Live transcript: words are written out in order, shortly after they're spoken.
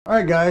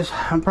Alright guys,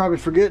 I'm probably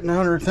forgetting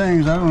 100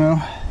 things, I don't know.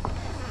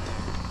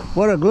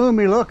 What a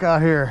gloomy look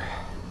out here.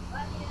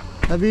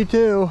 Love you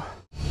too.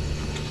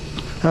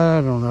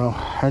 I don't know.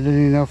 I didn't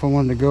even know if I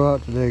wanted to go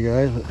out today,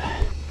 guys, but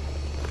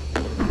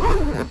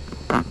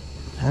I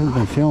haven't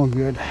been feeling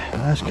good the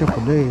last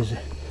couple of days.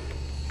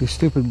 These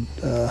stupid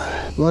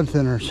blood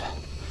thinners.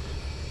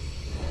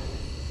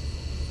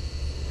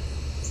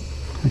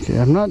 Okay,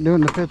 I'm not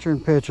doing the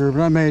picture-in-picture,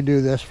 but I may do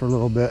this for a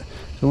little bit.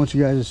 So I want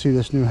you guys to see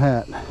this new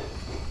hat.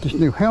 This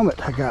new helmet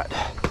I got.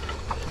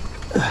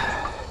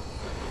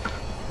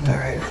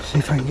 Alright, let's see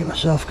if I can get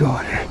myself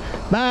going here.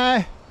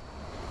 Bye!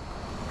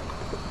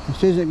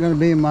 This isn't going to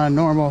be my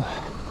normal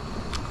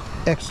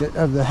exit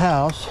of the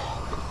house.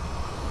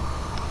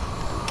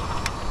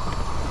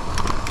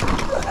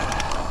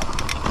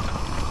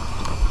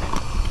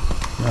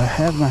 Do I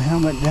have my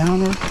helmet down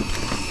there?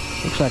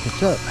 Looks like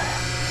it's up.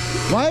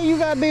 Why you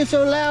gotta be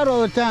so loud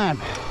all the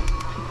time?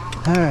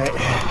 Alright.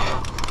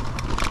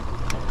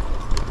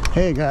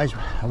 Hey guys,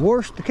 I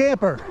washed the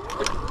camper.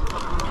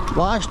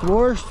 Washed,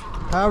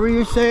 however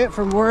you say it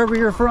from wherever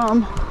you're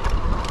from.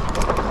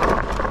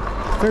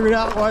 Figured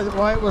out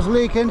why it was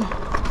leaking.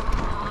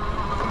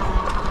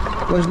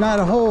 Was not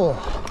a hole.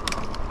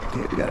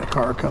 Okay, we got a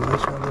car coming,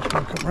 so I'm just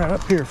gonna come right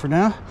up here for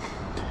now.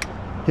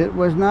 It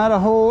was not a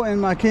hole in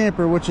my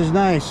camper, which is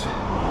nice. It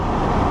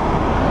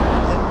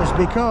was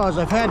because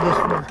I've had this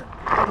for,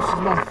 this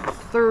is my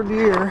 3rd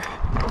year.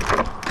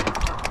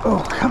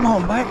 Oh, come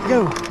on, bike,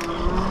 go.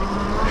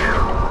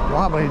 Whew,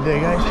 wobbly today,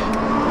 guys.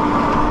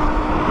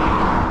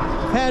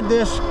 I've had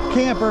this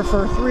camper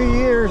for 3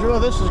 years. Well,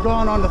 this is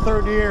going on the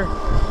 3rd year.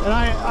 And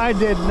I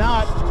did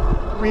not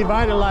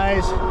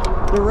revitalize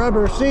the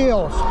rubber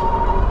seals.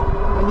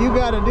 And you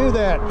got to do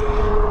that.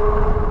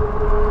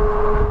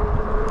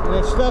 And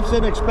that stuff's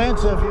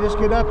inexpensive. You just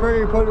get up here,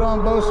 you put it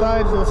on both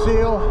sides of the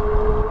seal,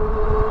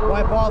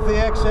 wipe off the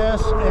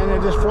excess, and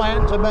it just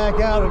flattens it back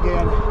out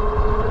again.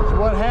 So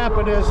what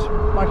happened is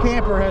my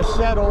camper has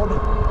settled,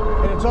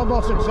 and it's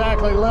almost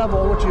exactly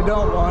level, which you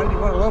don't want. You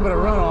want a little bit of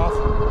runoff.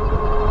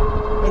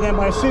 And then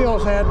my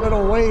seals had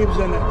little waves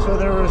in it, so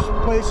there was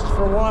places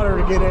for water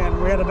to get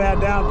in. We had a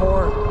bad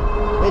downpour.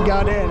 It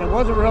got in. It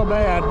wasn't real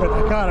bad, but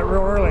I caught it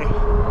real early.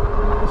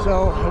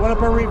 So I went up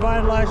there,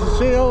 revitalized the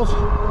seals.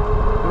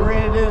 We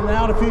ran it in and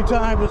out a few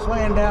times, just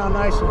laying down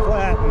nice and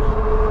flat.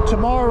 And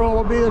tomorrow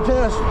will be the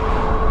test.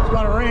 It's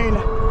going to rain.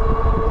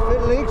 If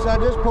it leaks, I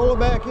just pull it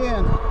back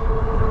in.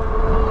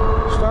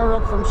 Start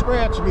up from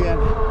scratch again.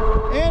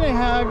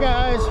 Anyhow,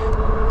 guys,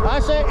 I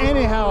say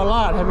anyhow a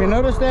lot. Have you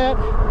noticed that?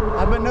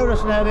 I've been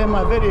noticing that in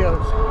my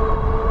videos.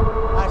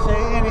 I say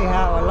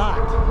anyhow a lot.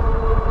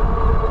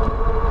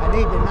 I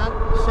need to not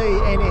say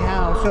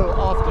anyhow so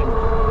often.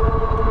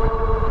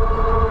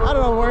 I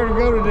don't know where to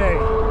go today.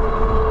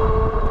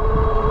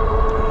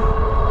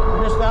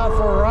 I'm just out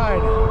for a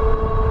ride.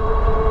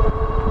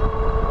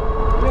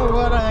 You know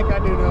what? I think I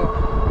do know.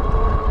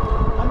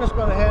 I'm just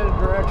going to head a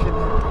direction.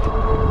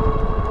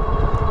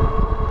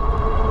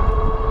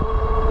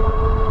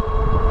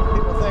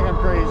 People think I'm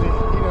crazy.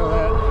 You know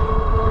that.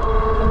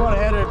 I'm going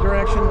to head a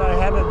direction that I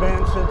haven't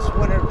been since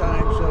winter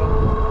time, so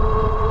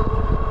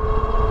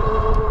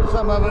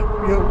some of it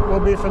you will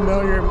be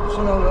familiar,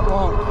 some of it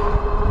won't.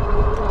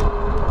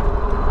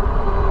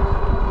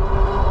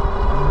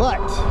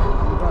 But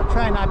I'm going to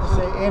try not to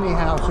say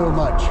anyhow so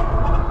much.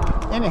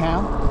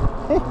 Anyhow,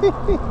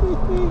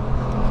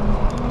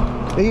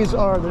 these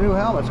are the new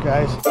helmets,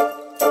 guys.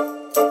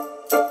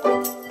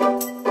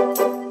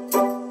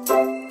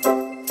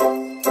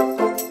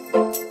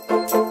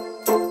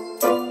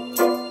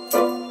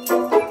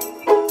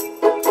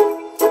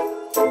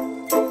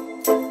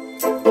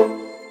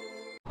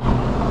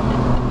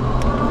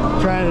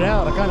 Trying it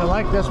out. I kind of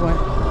like this one.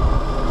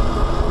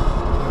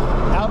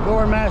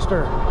 Outdoor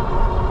Master.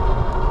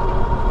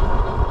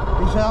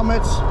 These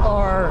helmets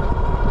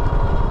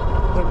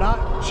they're not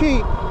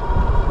cheap,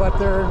 but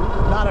they're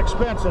not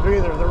expensive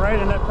either. They're right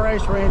in that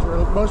price range where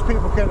most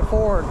people can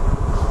afford.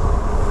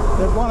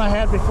 The one I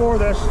had before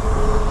this,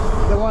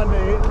 the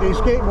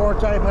skateboard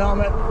type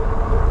helmet,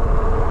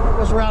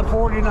 was around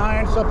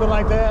 $49, something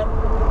like that.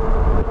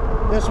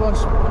 This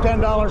one's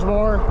 $10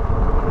 more,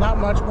 not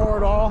much more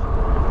at all.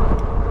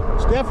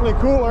 It's definitely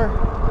cooler.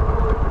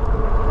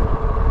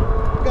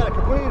 We've got a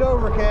complete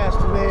overcast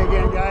today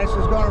again, guys.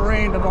 It's going to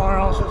rain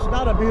tomorrow, so it's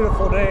not a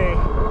beautiful day.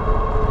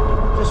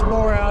 Just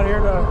more out here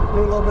to do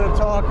a little bit of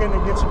talking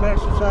and get some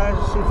exercise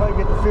and see if I can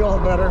get to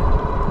feeling better.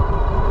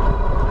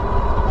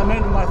 I'm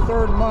into my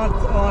 3rd month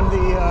on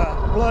the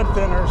blood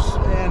thinners,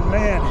 and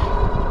man,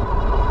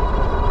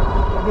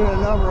 they're doing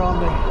a number on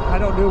me. I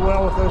don't do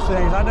well with those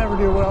things. I never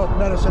do well with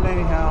medicine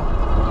anyhow.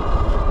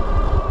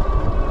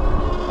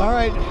 All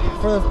right,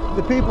 for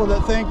the people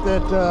that think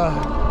that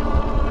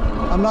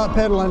I'm not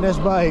pedaling this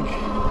bike,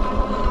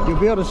 you'll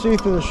be able to see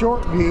through the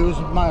short views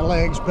of my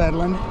legs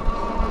pedaling.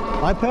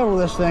 I pedal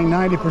this thing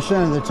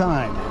 90% of the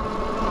time.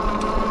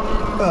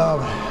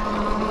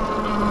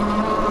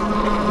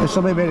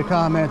 Somebody made a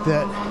comment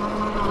that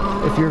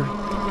if you're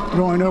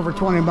going over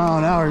 20 miles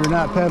an hour, you're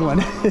not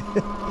pedaling.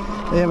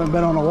 They haven't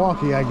been on a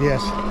Wallke, I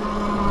guess.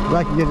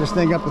 I can get this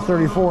thing up to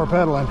 34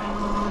 pedaling.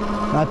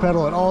 And I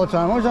pedal it all the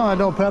time. The only time I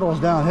don't pedal is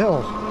down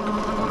hills.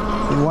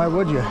 And why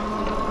would you?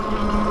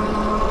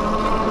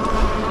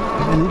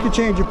 And you can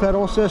change your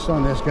pedal assist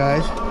on this,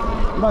 guys.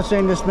 I'm not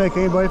saying this to make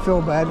anybody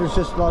feel bad. There's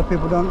just a lot of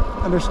people don't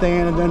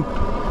understand, and then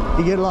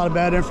you get a lot of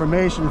bad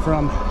information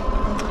from,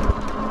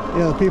 you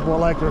know, the people that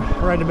like to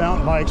ride the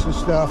mountain bikes and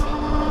stuff.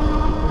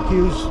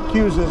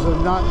 Accuses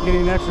of not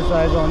getting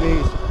exercise on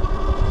these.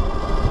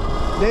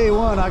 Day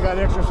one, I got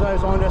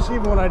exercise on this,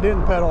 even when I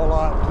didn't pedal a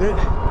lot. It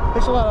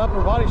takes a lot of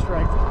upper body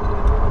strength.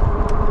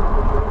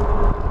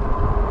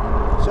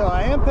 So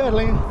I am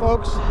pedaling,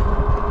 folks.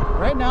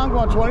 Right now I'm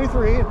going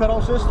 23 and pedal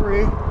assist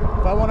 3.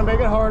 If I want to make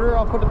it harder,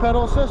 I'll put the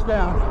pedal assist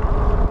down.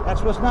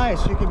 That's what's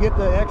nice. You can get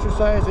the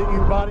exercise that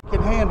your body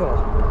can handle.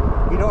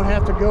 You don't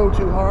have to go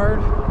too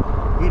hard.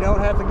 You don't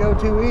have to go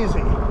too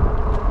easy.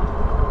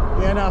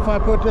 Yeah, now if I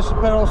put this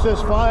pedal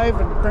assist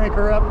 5 and crank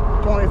her up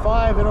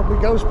 25, it'll be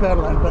ghost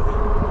pedaling. But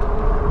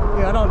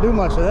yeah, I don't do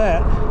much of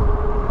that.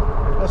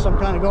 Unless I'm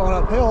kind of going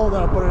uphill,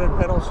 then I'll put it in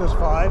pedal assist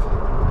 5.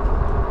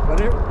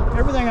 But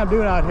everything I'm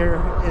doing out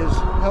here is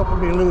helping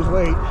me lose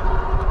weight.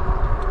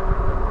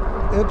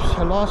 Oops,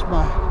 I lost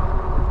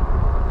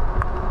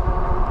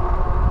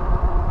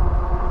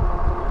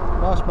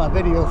my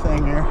video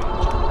thing there.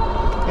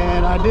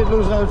 And I did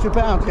lose another 2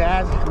 pounds,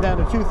 guys. I'm down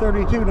to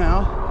 232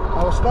 now.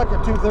 I was stuck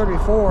at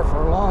 234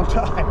 for a long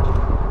time,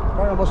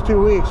 probably almost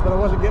 2 weeks, but I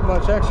wasn't getting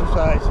much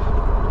exercise.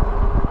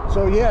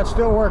 So yeah, it's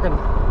still working.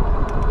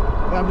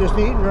 I'm just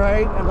eating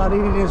right. I'm not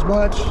eating as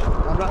much.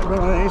 I'm not going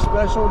on any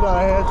special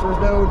diets. There's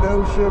no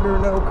sugar,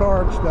 no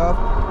carb stuff.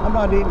 I'm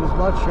not eating as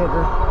much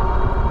sugar.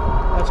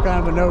 That's kind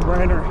of a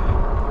no-brainer.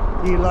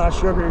 You eat a lot of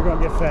sugar, you're going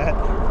to get fat.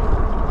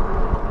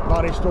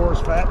 Body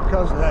stores fat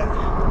because of that.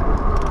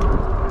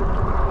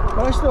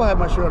 But I still have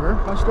my sugar.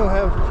 I still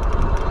have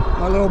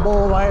my little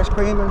bowl of ice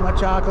cream and my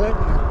chocolate.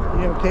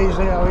 You know,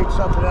 occasionally I'll eat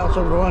something else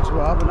every once in a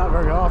while, but not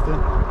very often.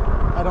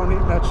 I don't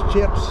eat much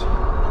chips,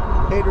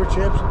 tater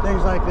chips and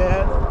things like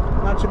that.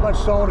 Not too much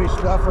salty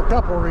stuff for a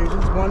couple of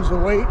reasons. One's the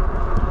weight.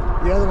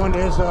 The other one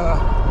is,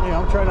 you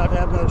know, I'm trying not to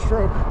have another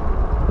stroke.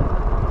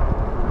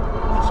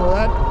 So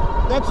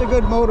that's a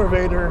good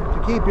motivator to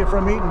keep you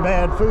from eating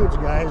bad foods,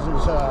 guys,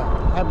 is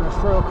having a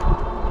stroke.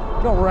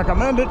 Don't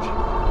recommend it.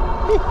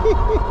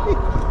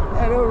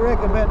 I don't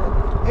recommend it.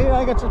 Hey,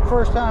 I guess it's the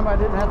first time I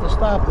didn't have to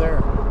stop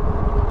there.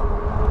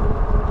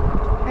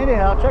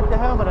 Anyhow, check the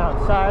helmet out.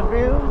 Side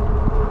view.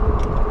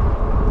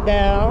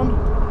 Down.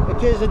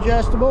 It is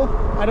adjustable.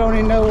 I don't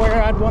even know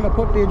where I'd want to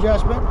put the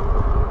adjustment.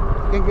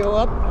 Can go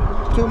up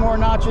 2 more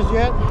notches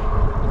yet.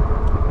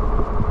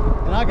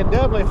 And I can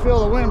definitely feel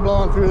the wind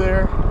blowing through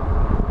there.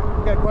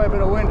 Got quite a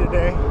bit of wind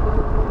today.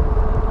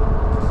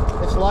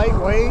 It's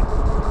lightweight.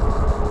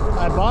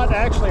 I bought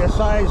actually a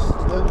size,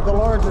 the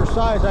larger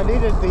size. I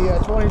needed the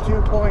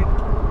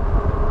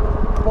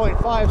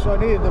 22.5, so I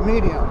needed the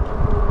medium.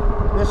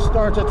 This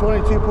starts at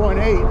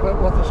 22.8, but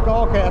with the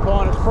skull cap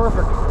on, it's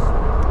perfect.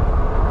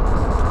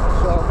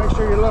 So make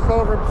sure you look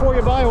over, before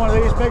you buy one of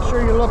these, make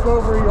sure you look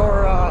over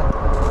your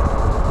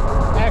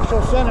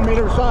actual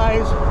centimeter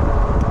size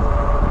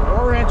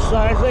or inch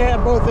size. They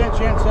have both inch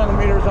and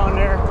centimeters on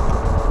there.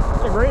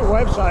 It's a great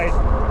website.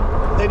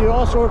 They do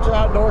all sorts of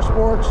outdoor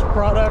sports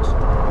products,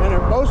 and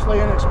they're mostly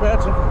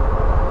inexpensive.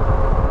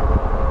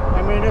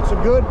 I mean, it's a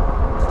good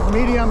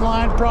medium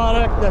line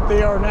product that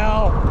they are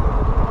now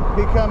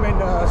becoming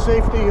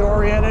safety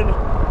oriented.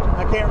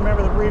 I can't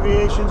remember the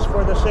abbreviations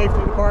for the safety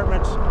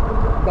departments,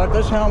 but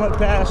this helmet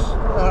passed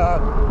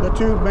the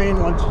 2 main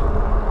ones.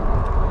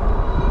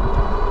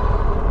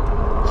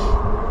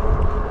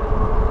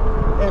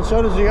 And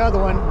so does the other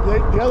one.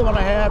 The other one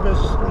I have is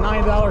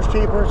 $9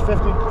 cheaper. It's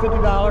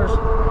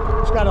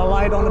 $50. It's got a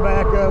light on the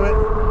back of it.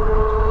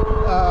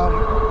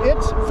 It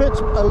fits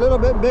a little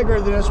bit bigger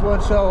than this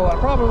one, so I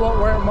probably won't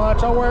wear it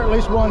much. I'll wear it at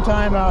least one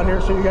time out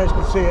here so you guys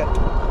can see it.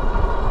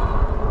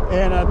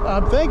 And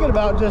I'm thinking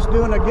about just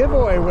doing a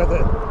giveaway with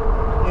it,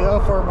 you know,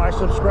 for my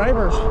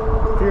subscribers.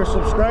 If you're a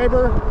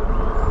subscriber,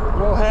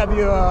 we'll have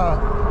you, I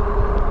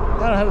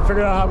don't have to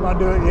figure out how I'm going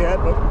to do it yet,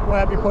 but we'll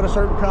have you put a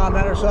certain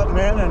comment or something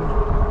in, and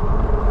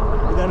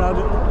then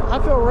I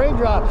feel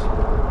raindrops.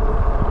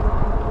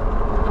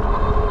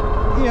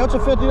 You know, it's a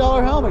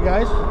 $50 helmet,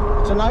 guys.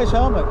 It's a nice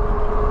helmet.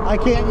 I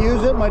can't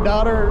use it. My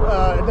daughter,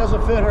 it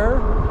doesn't fit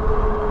her.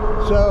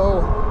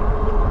 So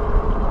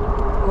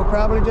we'll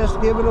probably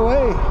just give it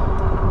away.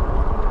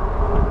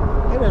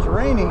 It is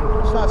raining.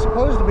 It's not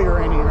supposed to be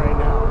raining right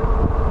now.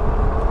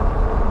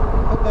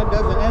 Hope that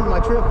doesn't end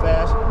my trip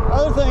fast.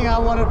 Other thing I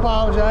want to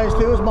apologize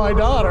to is my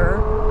daughter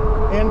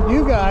and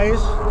you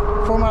guys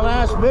for my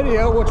last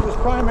video, which was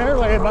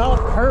primarily about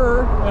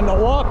her and the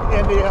walk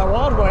in the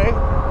Wadway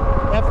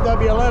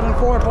FW11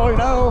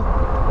 4.0,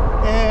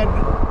 and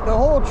the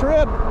whole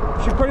trip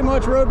she pretty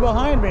much rode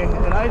behind me,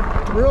 and I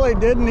really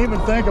didn't even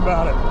think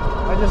about it.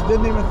 I just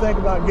didn't even think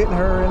about getting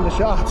her in the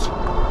shots.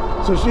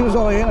 So she was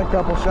only in a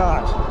couple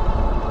shots.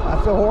 I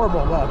feel horrible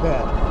about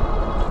that.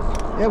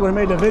 It would have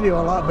made the video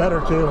a lot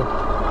better too.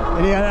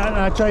 And yeah, and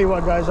I tell you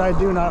what, guys, I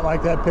do not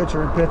like that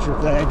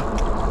picture-in-picture thing.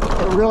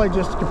 It really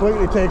just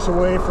completely takes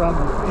away from,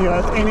 you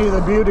know, any of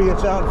the beauty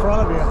that's out in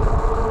front of you.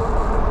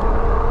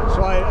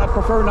 So I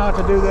prefer not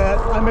to do that.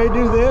 I may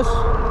do this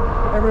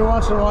every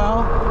once in a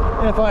while,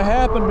 and if I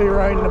happen to be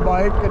riding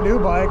a new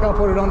bike, I'll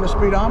put it on the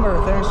speedometer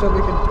thing so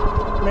we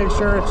can make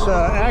sure it's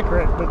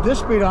accurate. But this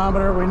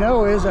speedometer we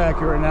know is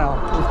accurate now.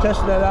 We've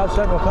tested that out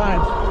several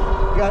times.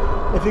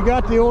 If you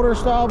got the older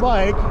style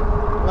bike,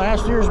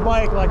 last year's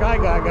bike like I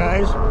got,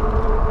 guys,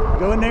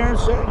 go in there and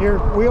set your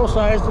wheel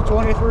size to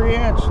 23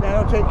 inch.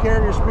 That'll take care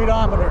of your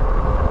speedometer.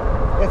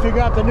 If you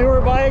got the newer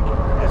bike,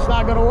 it's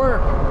not going to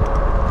work.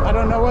 I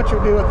don't know what you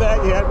do with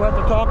that yet. We'll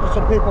have to talk to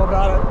some people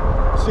about it,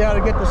 see how to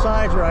get the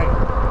size right.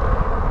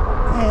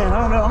 Man,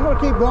 I don't know. I'm going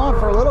to keep going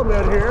for a little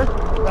bit here.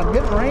 I'm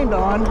getting rained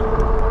on,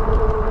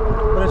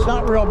 but it's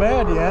not real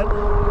bad yet.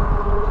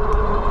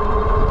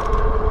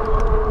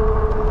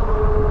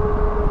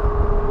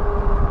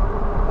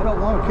 I don't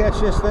want to catch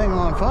this thing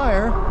on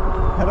fire.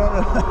 I don't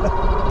know.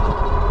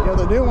 You know,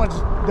 the new ones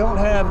don't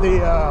have the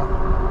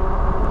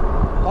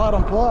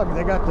bottom plug.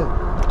 They got the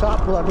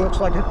top plug, looks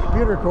like a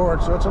computer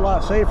cord, so it's a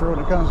lot safer when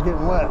it comes to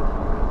getting wet.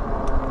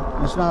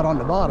 It's not on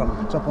the bottom,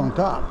 it's up on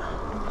top.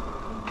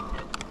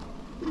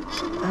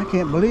 I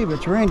can't believe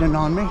it's raining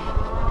on me.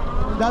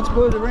 It's not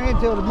supposed to rain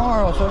till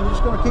tomorrow, so I'm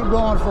just going to keep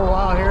going for a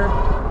while here.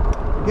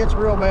 If it gets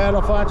real bad,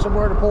 I'll find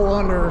somewhere to pull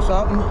under or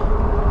something.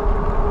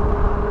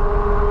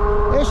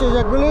 This is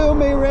a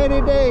gloomy,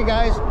 rainy day,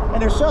 guys.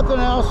 And there's something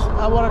else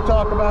I want to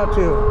talk about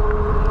too.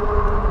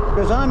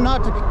 Because I'm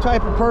not the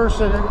type of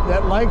person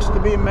that likes to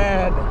be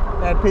mad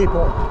at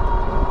people.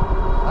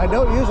 I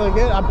don't usually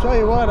get, I'll tell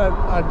you what,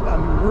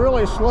 I'm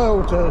really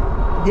slow to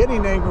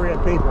getting angry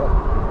at people.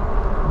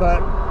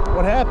 But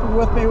what happened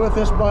with me with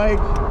this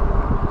bike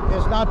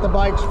is not the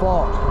bike's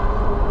fault.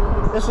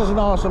 This is an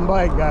awesome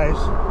bike, guys.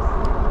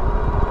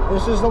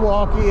 This is the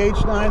Wallke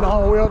H9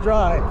 all-wheel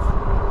drive.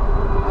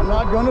 I'm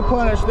not going to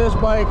punish this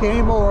bike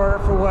anymore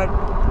for what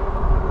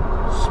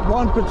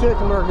one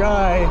particular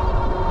guy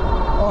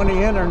on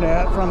the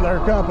internet from their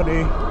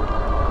company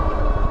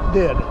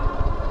did.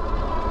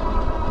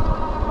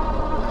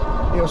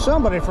 You know,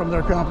 somebody from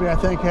their company, I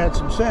think, had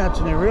some sense,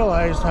 and they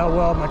realized how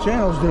well my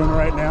channel's doing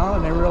right now,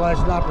 and they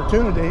realized an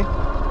opportunity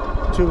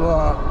to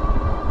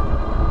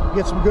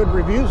get some good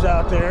reviews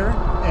out there,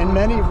 and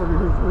many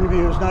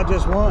reviews, not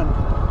just one.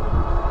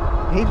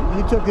 He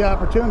took the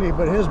opportunity,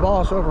 but his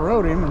boss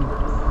overrode him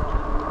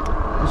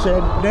and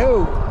said,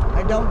 no,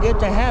 I don't get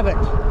to have it.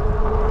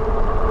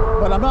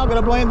 But I'm not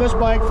going to blame this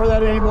bike for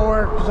that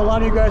anymore, because a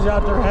lot of you guys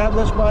out there have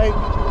this bike,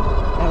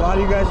 and a lot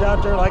of you guys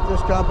out there like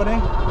this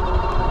company.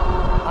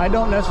 I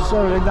don't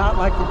necessarily not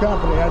like the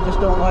company. I just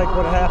don't like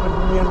what happened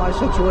to me in my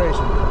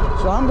situation.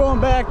 So I'm going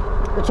back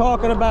to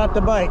talking about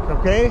the bike,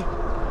 okay?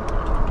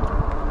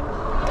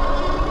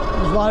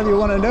 Because a lot of you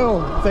want to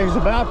know things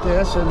about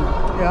this, and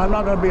yeah, I'm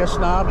not going to be a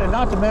snob. And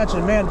not to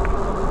mention, man,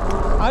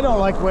 I don't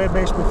like the way it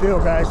makes me feel,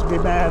 guys, to be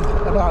mad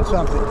about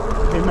something,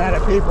 to be mad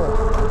at people.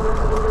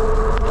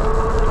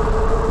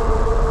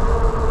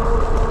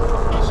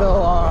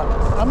 So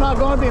I'm not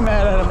going to be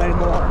mad at them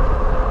anymore.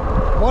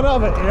 What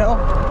of it, you know?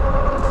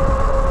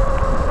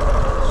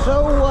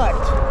 So what?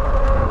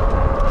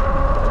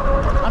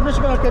 I'm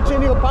just going to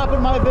continue popping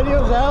my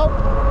videos out.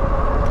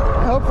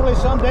 And hopefully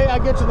someday I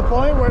get to the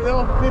point where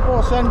people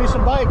will send me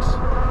some bikes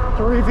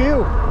to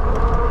review.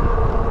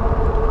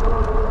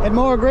 And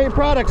more great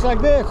products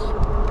like this.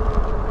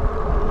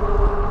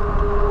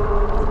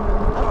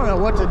 I don't know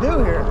what to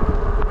do here.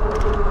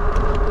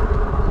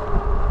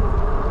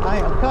 I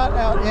am caught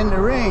out in the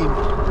rain.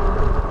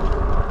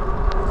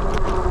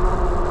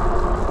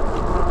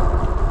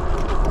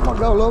 I'm gonna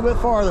go a little bit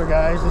farther,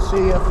 guys, to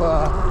see if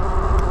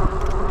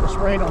this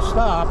rain will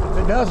stop. If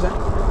it doesn't,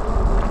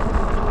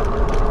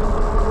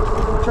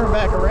 I'll turn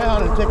back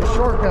around and take a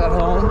shortcut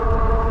home.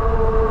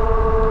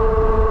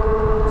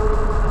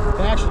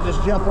 And actually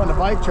just jump on the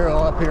bike trail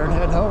up here and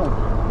head home.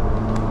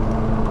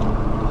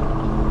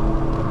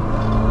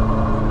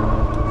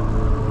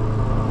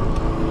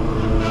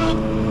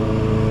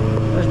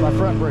 There's my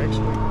front brakes.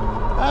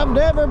 I've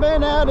never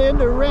been out in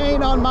the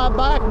rain on my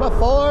bike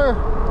before.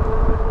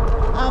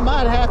 I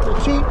might have to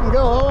cheat and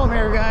go home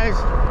here, guys.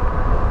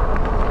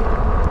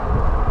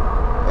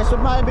 This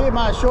might be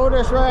my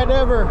shortest ride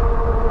ever.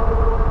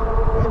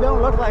 It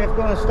don't look like it's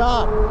going to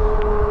stop.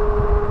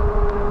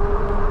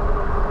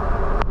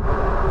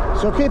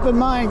 So keep in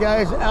mind,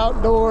 guys,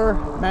 Outdoor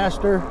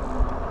Master.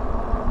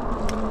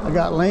 I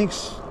got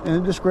links in the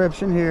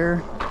description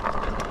here.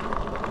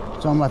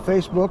 It's on my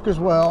Facebook as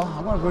well.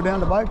 I'm going to go down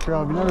the bike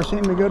trail. You've never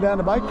seen me go down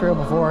the bike trail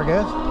before, I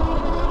guess.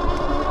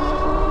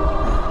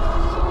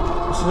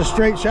 This is a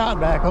straight shot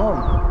back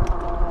home.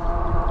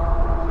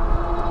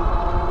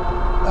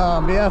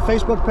 Yeah,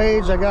 Facebook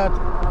page. I got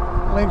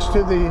links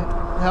to the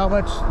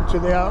helmets, to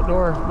the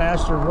Outdoor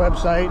Master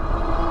website.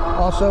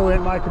 Also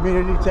in my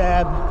community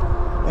tab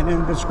and in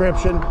the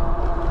description.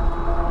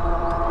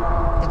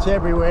 It's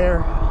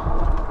everywhere.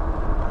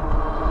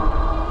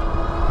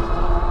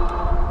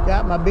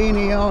 Got my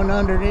beanie on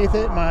underneath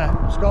it, my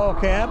skull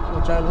cap,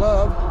 which I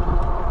love.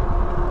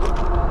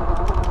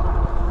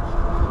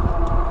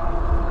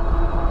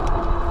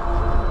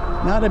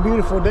 Not a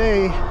beautiful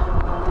day. I'm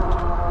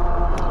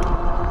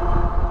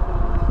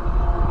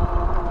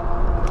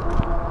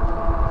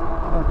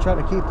gonna try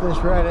to keep this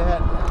right at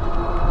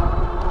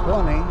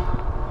 20.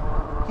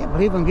 Can't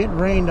believe I'm getting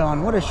rained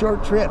on. What a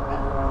short trip.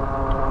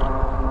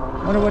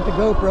 Wonder what the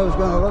GoPro's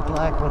gonna look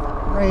like with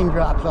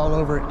raindrops all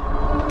over it.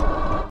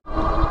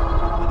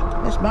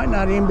 This might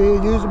not even be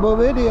a usable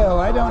video.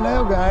 I don't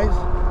know, guys.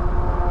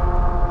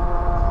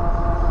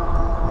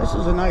 This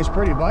is a nice,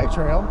 pretty bike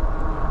trail.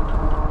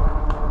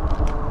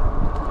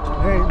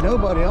 There ain't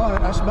nobody on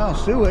it. I smell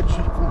sewage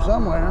from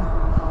somewhere.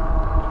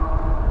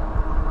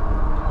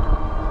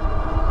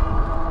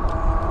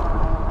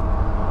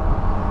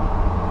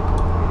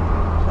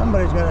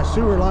 Somebody's got a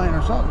sewer line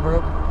or something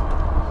broke.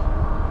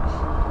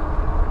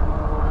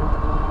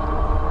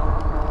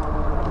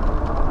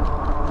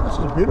 This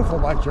is a beautiful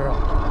bike trail.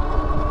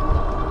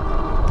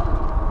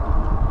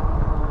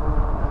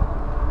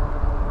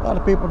 A lot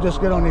of people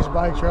just get on these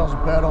bike trails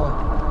and pedal.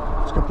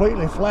 It's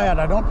completely flat.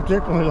 I don't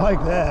particularly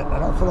like that. I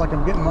don't feel like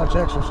I'm getting much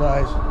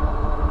exercise.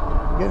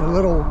 Getting a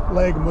little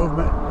leg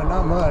movement, but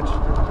not much.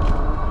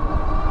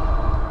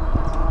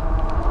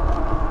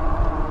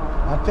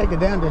 I'll take it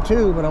down to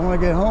 2, but I want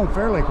to get home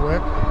fairly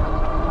quick.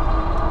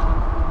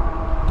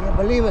 Can't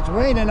believe it's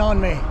raining on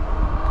me.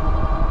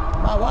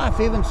 My wife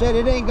even said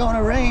it ain't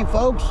gonna rain,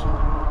 folks. It's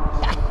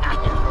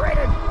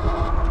raining.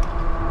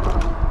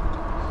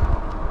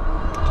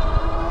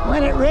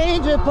 When it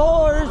rains, it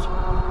pours.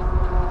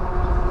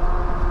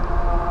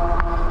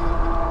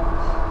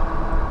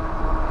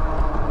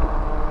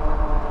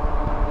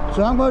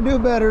 So I'm going to do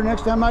better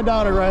next time my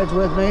daughter rides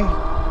with me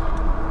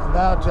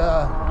about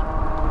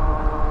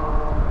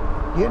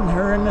getting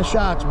her in the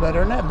shots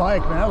better. And that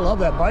bike, man, I love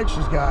that bike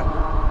she's got.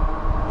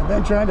 I've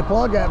been trying to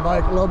plug that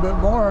bike a little bit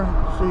more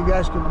so you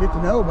guys can get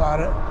to know about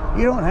it.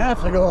 You don't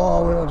have to go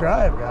all-wheel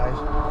drive, guys.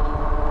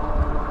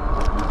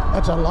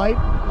 That's a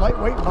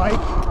lightweight bike,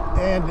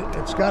 and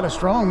it's got a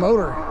strong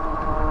motor.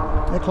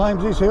 It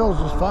climbs these hills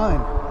just fine.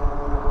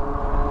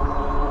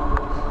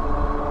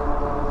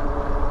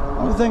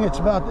 Only thing it's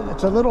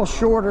a little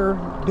shorter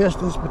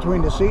distance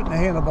between the seat and the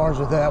handlebars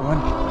with that one.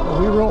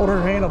 But we rolled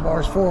her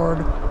handlebars forward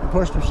and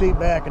pushed her seat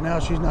back, and now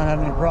she's not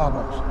having any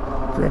problems.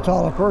 If you're a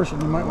taller person,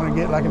 you might want to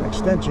get like an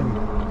extension.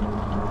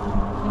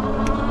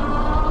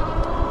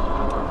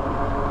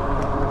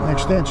 An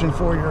extension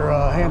for your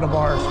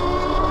handlebars.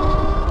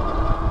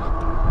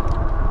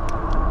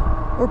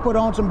 Or put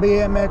on some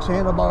BMX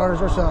handlebars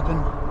or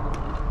something.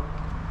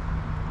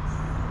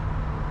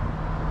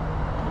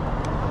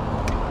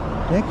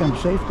 I think I'm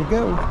safe to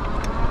go.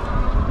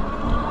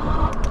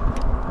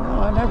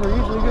 Well, I never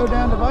usually go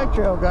down the bike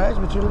trail, guys,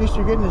 but at least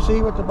you're getting to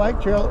see what the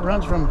bike trail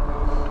runs from,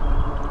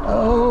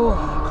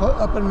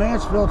 up in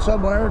Mansfield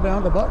somewhere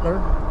down to Butler.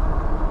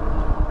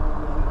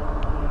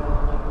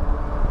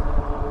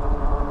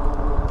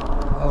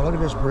 Oh, look at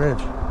this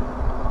bridge.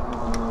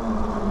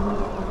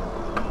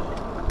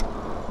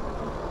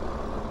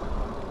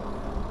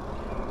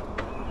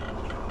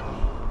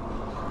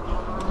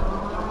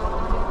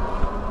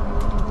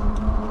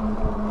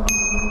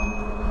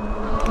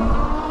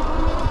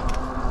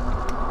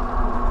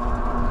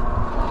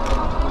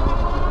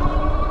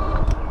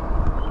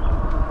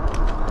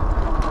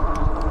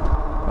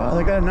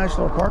 They got a nice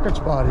little parking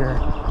spot here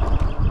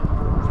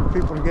for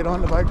people to get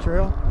on the bike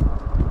trail.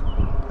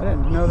 I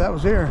didn't know that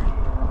was here.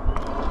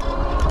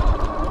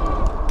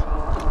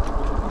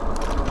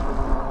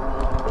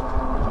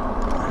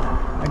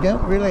 I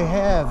don't really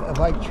have a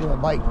bike trail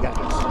bike, guys,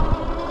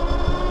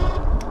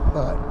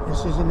 but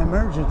this is an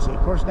emergency. Of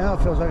course, now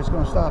it feels like it's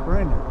going to stop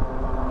raining.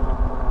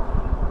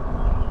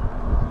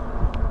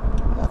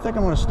 I think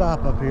I'm going to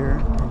stop up here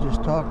and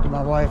just talk to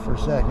my wife for a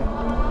second.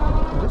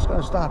 If it's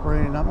going to stop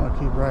raining, I'm going to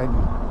keep riding.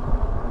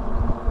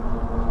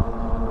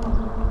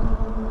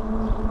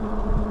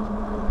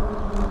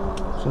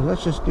 So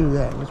let's just do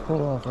that. Let's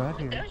pull off right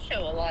here. It does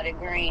show a lot of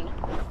green.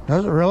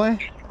 Does it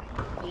really?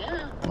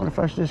 Yeah. I wonder if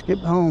I should just get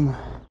home.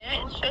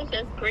 Yeah, it shows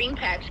a green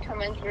patch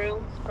coming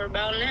through for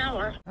about an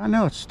hour. I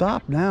know, it's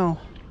stopped now.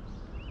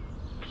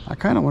 I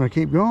kind of want to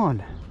keep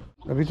going.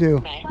 Love you too.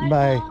 Bye.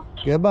 Bye.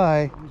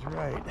 Goodbye. He's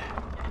right.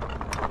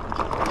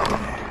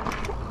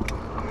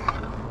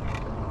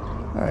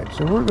 Alright,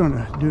 so we're going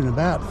to do an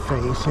about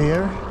face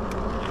here.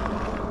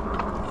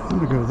 I'm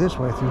going to go this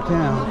way through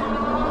town.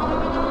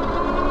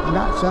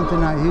 Not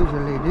something I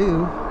usually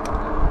do.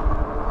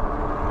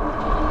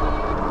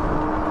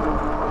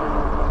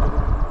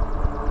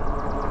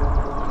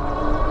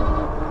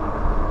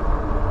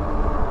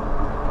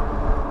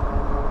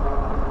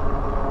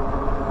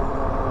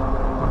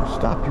 It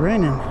stopped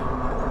raining.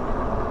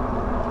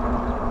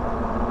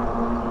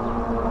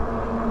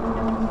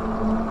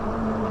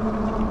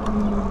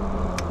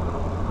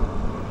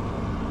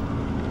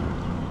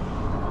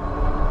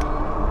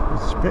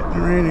 It's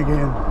spitting rain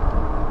again.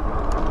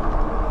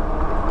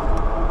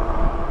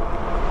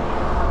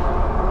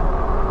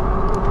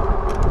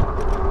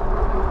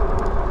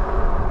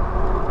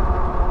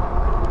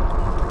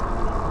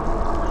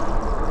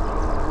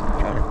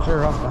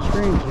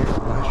 strange here.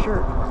 My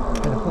shirt. I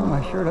had to pull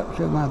my shirt up,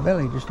 show my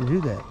belly just to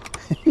do that.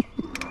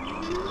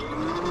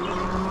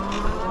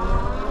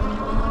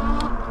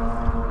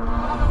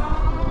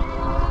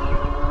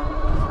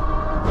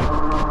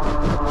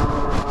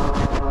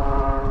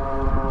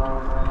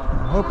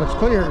 I hope it's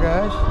clear,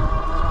 guys.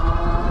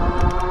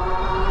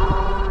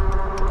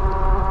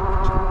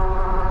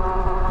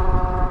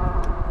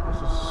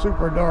 This is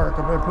super dark.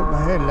 I better put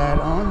my headlight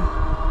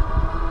on.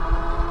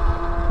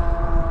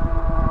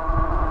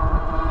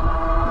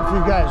 You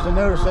guys to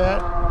notice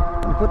that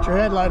when you put your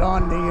headlight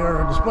on,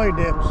 your display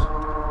dips.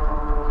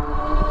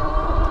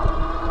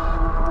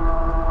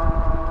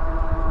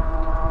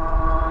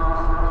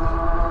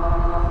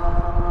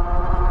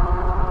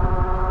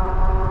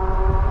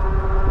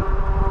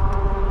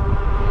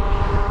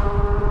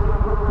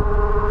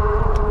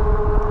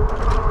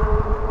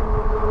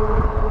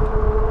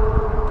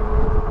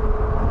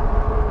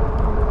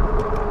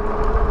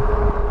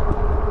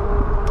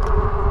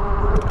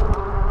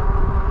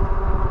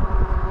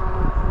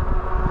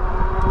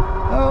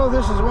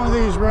 This is one of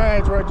these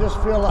rides where I just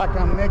feel like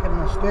I'm making a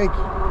mistake.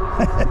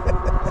 You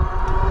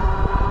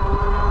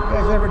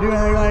guys ever do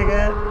anything like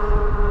that?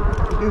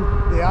 You do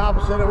the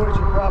opposite of what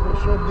you probably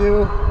should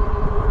do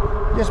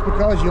just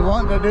because you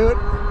want to do it?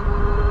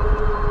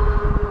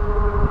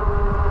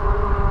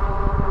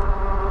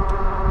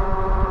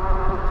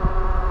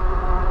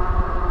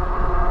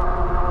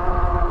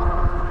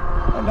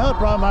 Another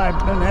problem I've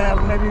been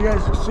having, maybe you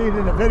guys can see it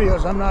in the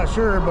videos, I'm not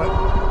sure, but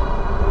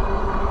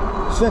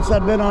since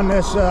I've been on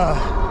this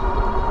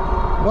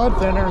blood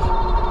thinners,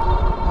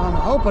 I'm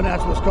hoping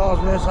that's what's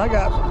causing this. I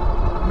got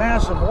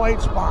massive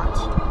white spots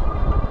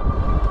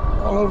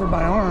all over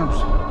my arms.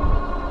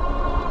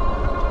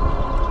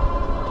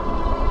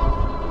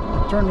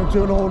 I turned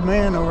into an old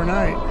man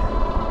overnight.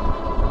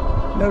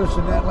 Noticed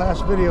in that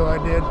last video I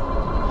did,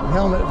 the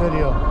helmet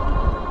video.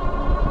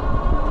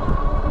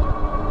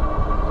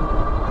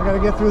 I gotta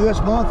get through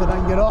this month and I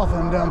can get off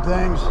them dumb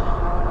things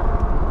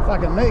if I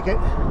can make it.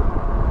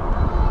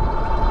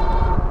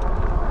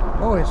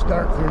 Oh, it's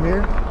dark through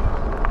here. I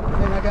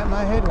think I got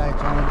my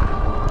headlights on.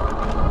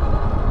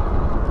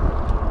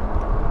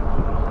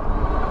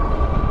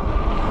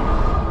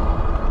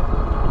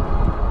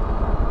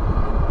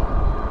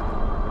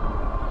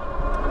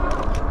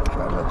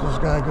 Try to let this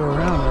guy go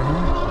around right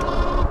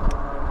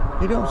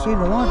here. He don't seem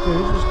to want to.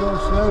 He's just going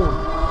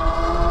slow.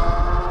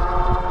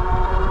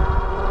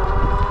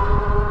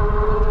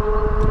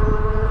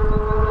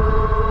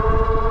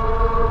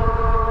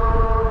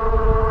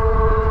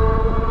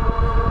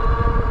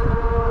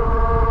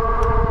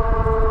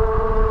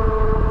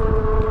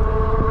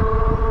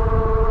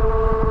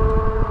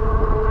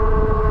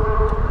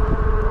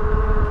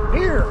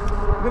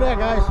 Look at that,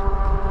 guys.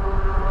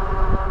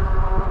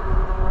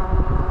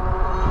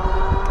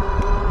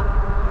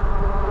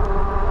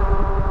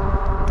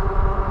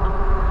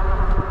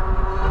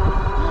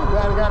 I'm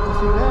glad I got to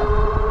see that.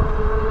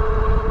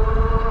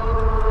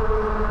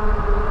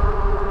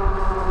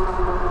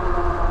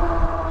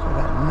 So I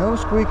got no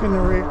squeak in the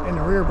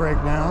rear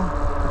brake now.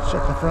 Let's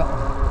check the front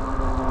one.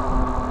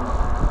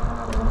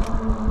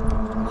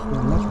 It's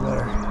doing much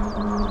better.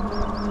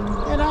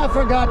 And I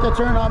forgot to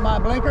turn on my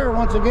blinker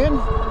once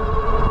again.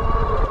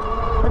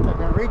 I think I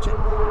can reach it.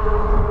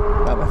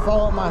 Probably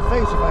fall on my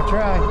face if I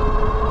try.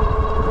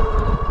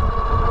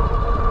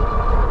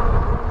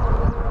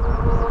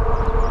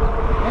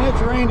 And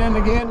it's raining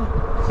again.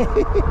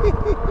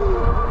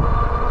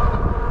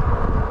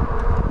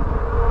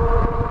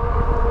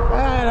 I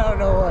don't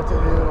know what to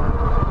do.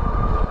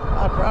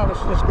 I probably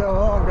should just go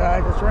home,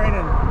 guys. It's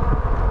raining.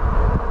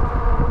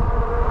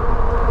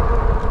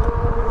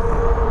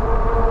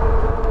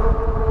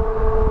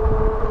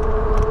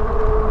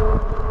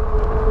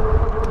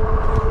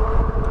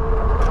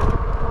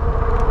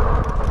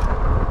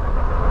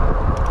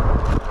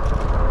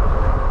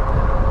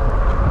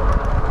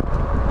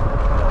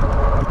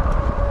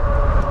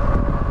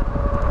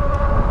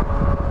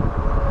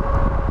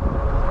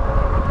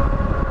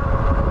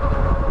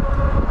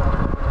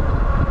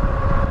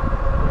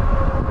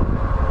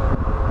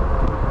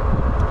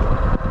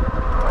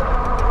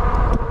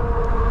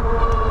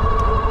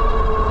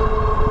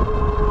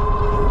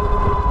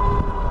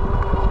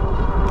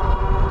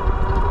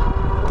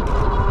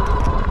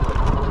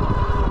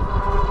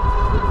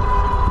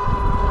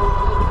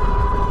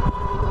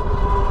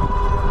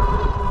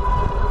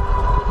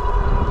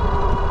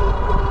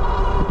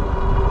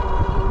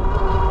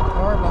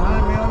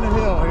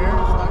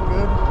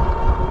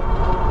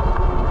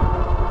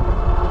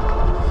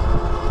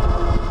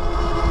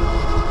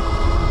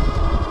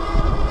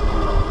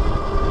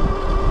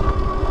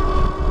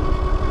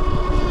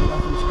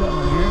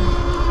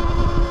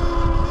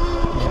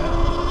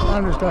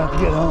 I'm just going to have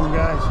to get home,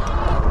 guys.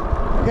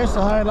 I guess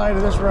the highlight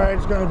of this ride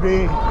is going to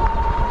be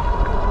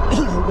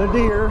the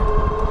deer. Of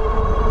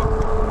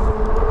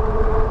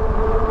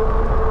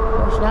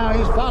course, now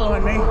he's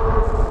following me.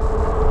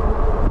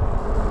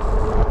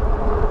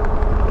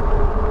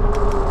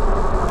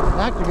 I'd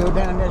like to go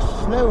down this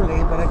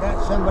slowly, but I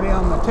got somebody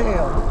on my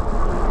tail.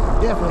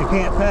 definitely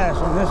can't pass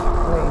on this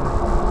road.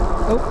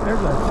 Oh, there's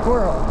a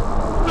squirrel.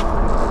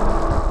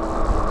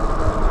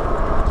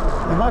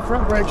 And my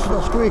front brake's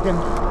still squeaking,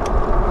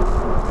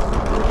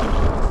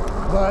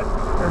 but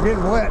they're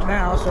getting wet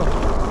now, so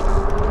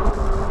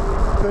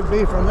could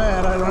be from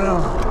that, I don't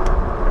know.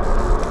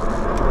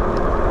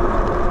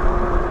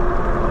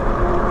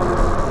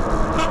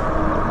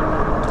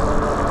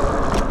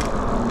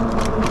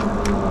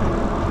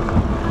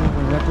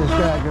 Let this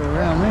guy go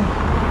around me.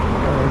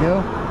 There we go.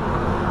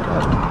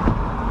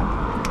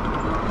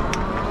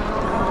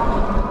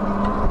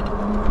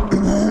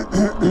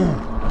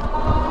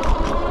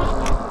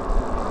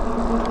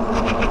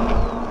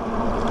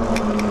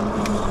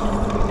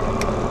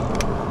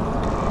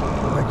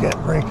 Make that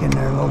brake in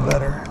there a little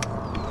better.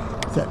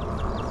 That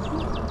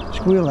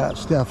squeal out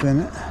stuff in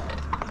it.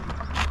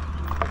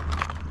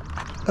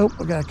 Oh,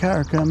 I got a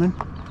car coming.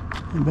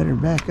 I better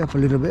back up a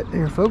little bit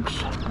there,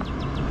 folks.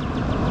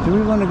 Do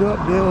we want to go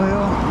up Dale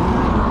Hill?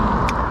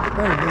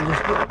 Better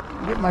just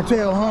get my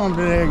tail home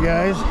today,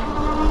 guys.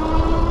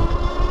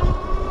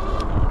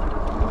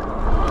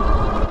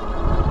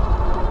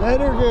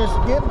 Better just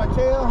get my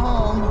tail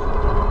home.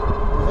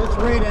 It's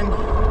raining.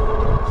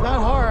 It's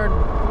not hard,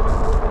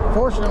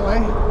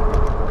 fortunately.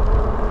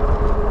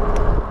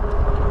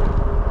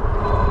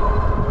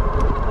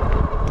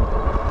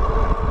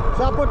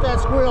 So I'll put that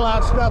squeal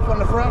out stuff on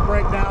the front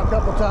brake now a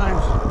couple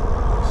times.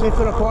 See if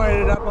it'll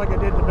quiet it up like I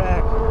did the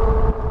back.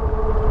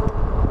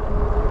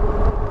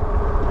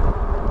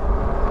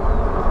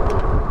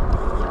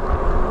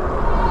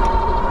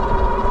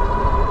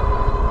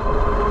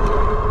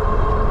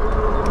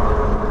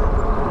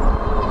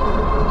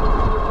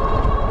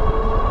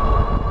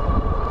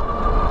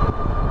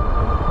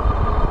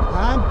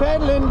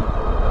 Pedaling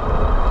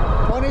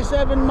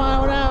 27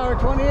 mile an hour,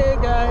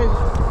 28 guys.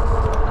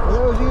 For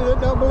those of you that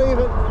don't believe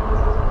it,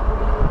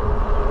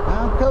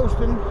 I'm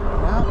coasting,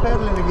 now I'm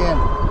pedaling again.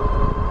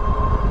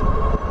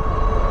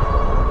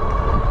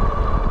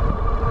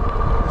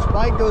 This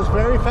bike goes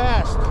very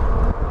fast.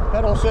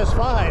 Pedal assist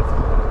 5.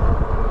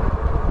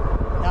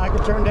 Now I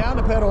can turn down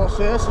the pedal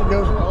assist, it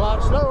goes a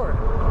lot slower.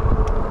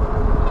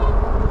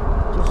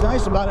 That's what's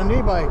nice about an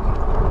e-bike.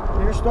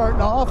 You're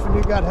starting off and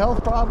you've got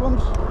health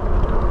problems.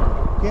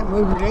 Can't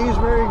move your knees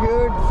very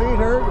good, your feet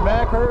hurt, your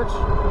back hurts.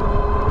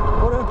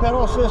 Put in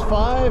pedal assist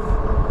 5,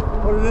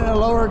 put it in a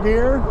lower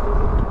gear.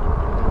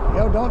 You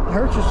know, don't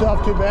hurt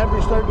yourself too bad when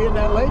you start getting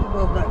that leg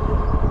movement.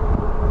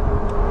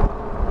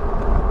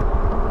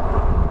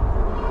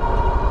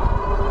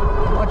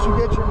 Once you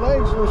get your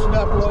legs loosened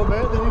up a little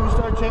bit, then you can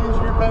start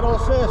changing your pedal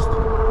assist.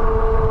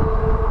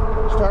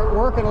 Start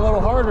working a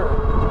little harder.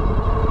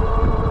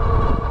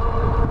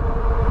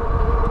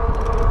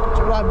 That's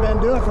what I've been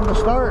doing from the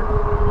start.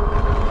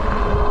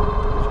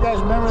 You guys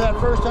remember that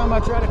first time I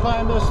tried to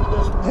climb this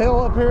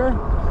hill up here?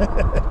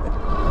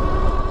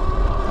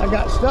 I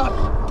got stuck.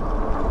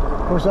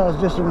 Of course, I was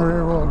just in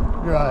rear wheel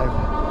drive.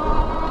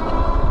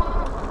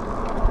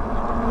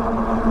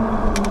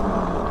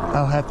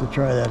 I'll have to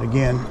try that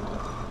again.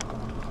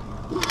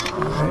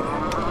 Right.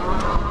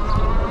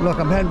 Look,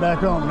 I'm heading back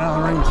home now.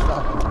 The rain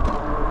stopped.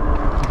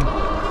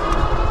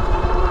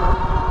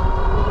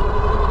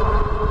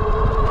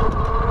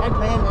 That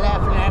man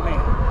laughing at me.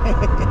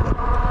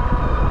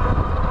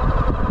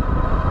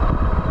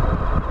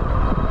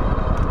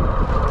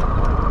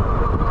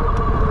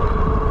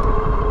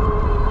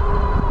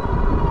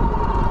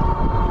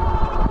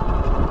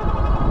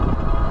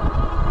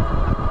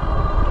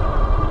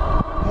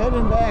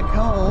 Heading back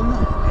home,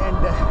 and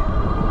the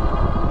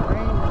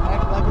rain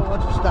acts like it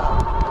wants to stop.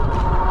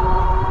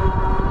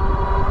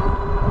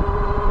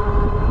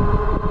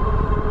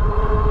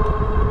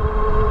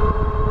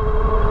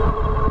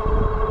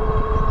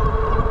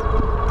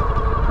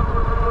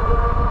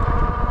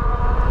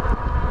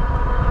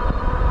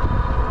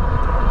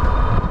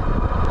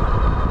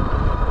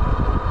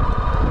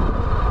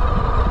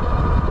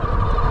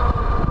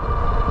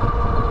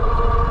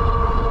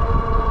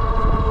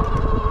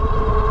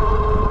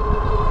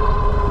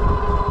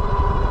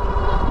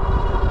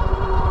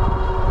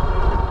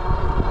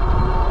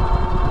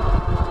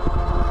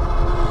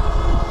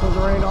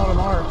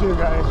 Too,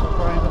 guys, so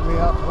probably gonna be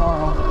out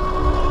tomorrow.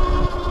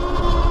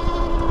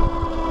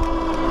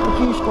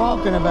 What are you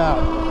squawking about?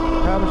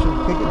 Probably should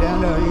kick it down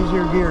to an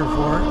easier gear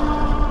for it.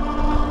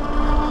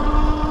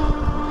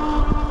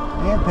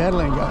 And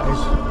pedaling, guys.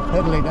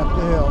 Pedaling up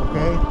the hill,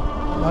 okay? A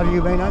lot of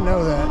you may not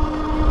know that.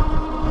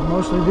 I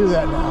mostly do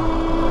that now.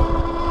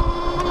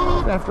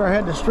 After I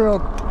had the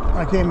stroke,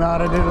 I came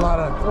out, I did a lot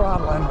of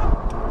throttling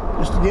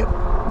just to get,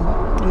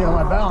 you know,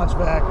 my balance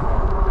back.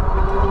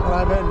 But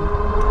I've been,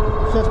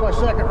 since my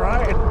second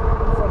ride,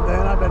 from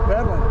then I've been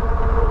pedaling.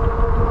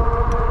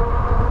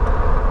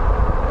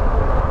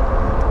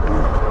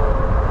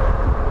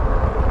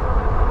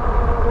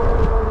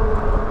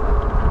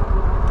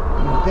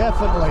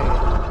 Definitely,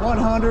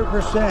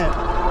 100%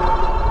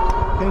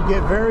 can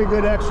get very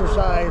good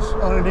exercise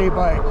on an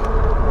e-bike.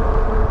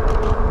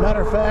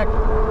 Matter of fact,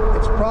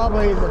 it's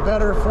probably the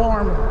better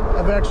form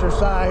of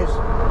exercise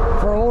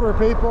for older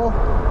people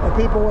and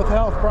people with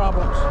health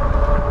problems.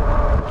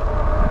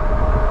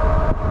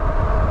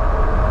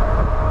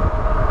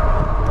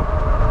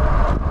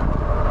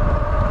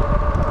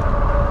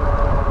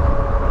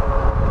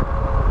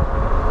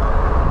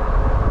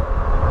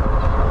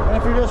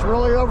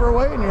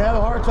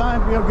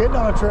 hard time, you know, getting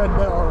on a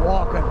treadmill or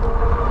walking.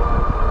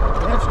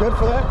 And it's good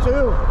for that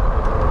too.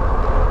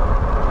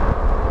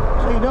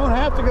 So you don't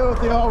have to go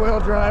with the all-wheel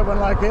drive one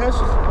like this.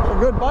 It's a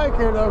good bike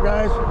here though,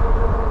 guys.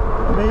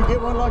 I mean, you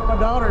get one like my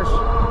daughter's.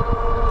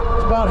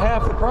 It's about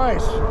half the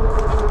price.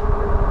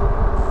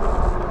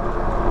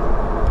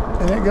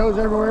 And it goes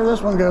everywhere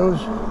this one goes.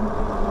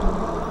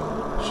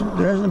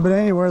 There hasn't been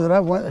anywhere that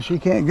I've went that she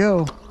can't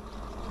go.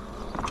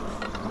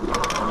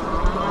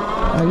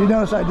 Now you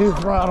notice I do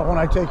throttle when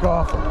I take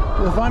off.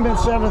 If I'm in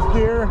 7th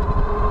gear,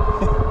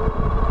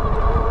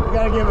 you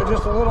gotta give it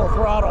just a little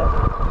throttle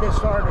to get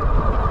started.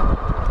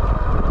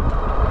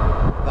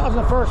 If I was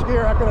in 1st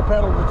gear, I could have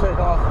pedaled to take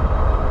off.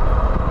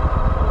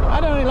 I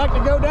don't even like to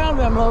go down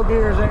them low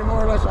gears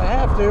anymore unless I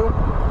have to.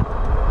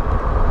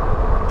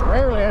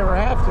 Rarely ever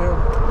have to.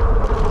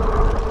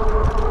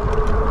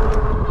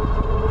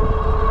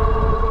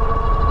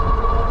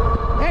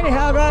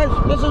 Anyhow, guys,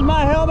 this is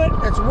my helmet.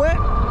 It's wet.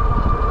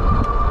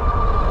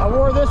 I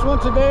wore this one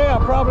today. I'll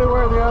probably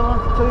wear the other one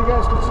until you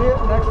guys can see it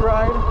next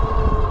ride.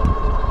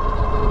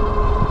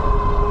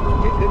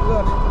 Get a good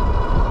look.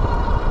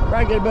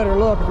 Probably get a better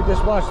look if you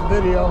just watch the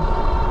video.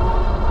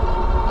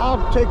 I'll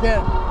take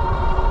that.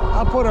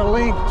 I'll put a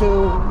link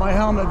to my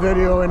helmet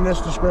video in this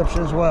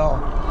description as well.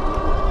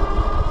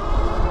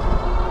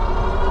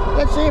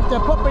 Let's see if the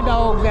puppy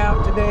dog's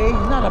out today.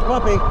 He's not a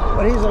puppy,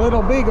 but he's a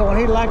little beagle and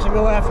he likes to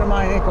go after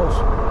my ankles.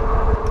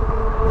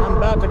 I'm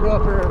about to go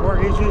up here where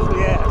he's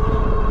usually at.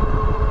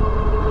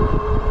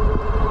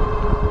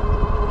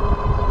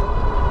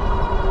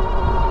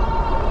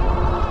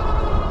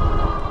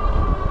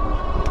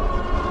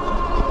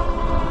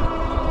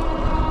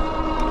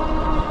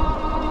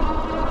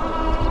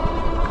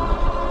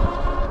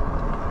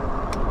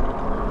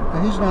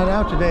 He's not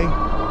out today.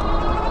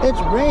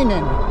 It's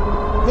raining.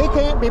 He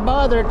can't be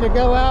bothered to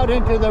go out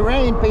into the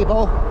rain,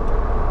 people.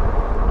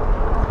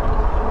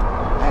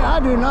 And I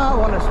do not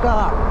want to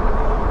stop.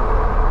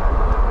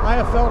 I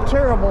have felt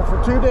terrible for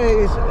 2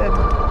 days, and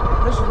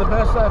this is the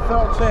best I've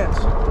felt since.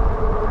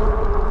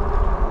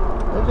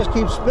 They just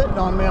keep spitting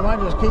on me. I might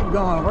just keep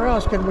going. Where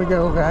else can we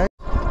go, guys?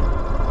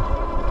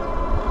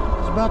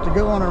 It's about to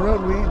go on a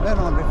road we ain't been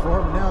on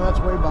before, but now that's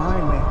way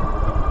behind me.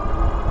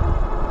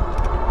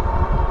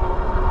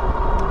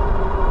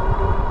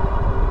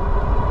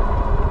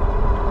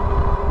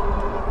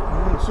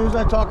 As soon as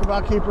I talk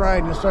about keep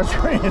riding, it starts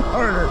raining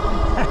harder.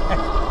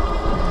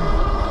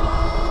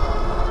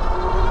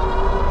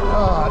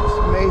 Oh, it's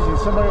amazing.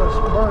 Somebody was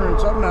burning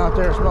something out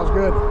there. It smells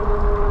good.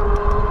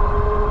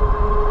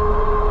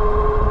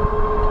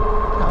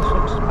 House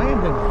looks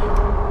abandoned.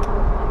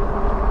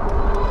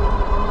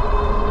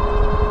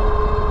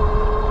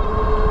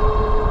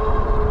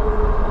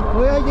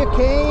 Well, you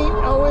can't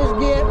always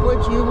get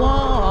what you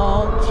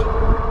want.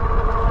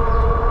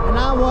 And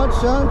I want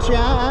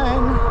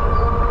sunshine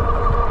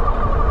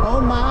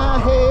on my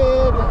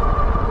head.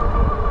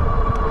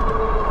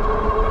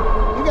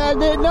 You guys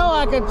didn't know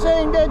I could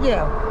sing, did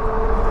you?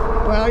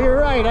 Well, you're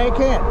right, I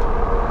can't.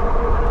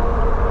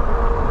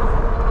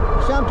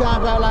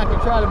 Sometimes I like to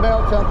try to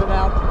belt something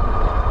out.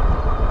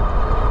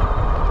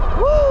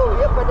 Woo,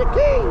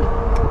 yippee-the-key!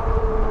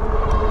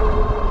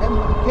 Them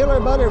killer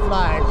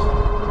butterflies.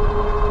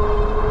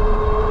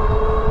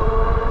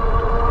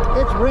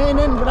 It's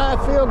raining, but I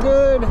feel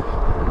good.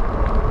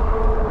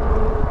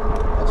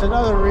 That's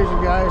another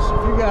reason, guys.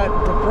 If you got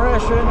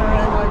depression or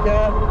anything like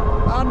that,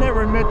 I'll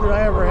never admit that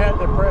I ever had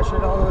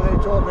depression, although they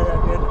told me I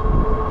did.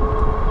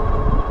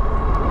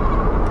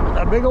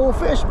 A big old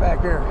fish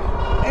back here.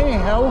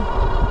 Anyhow,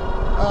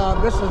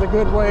 this is a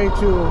good way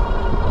to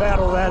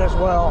battle that as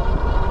well.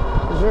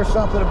 Because there's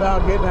something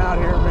about getting out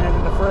here, man,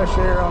 in the fresh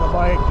air on a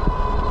bike,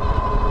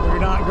 where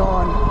you're not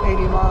going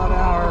 80 miles an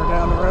hour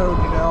down the road,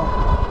 you know.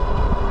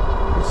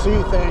 You can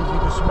see things, you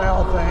can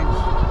smell things.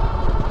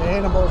 The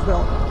animals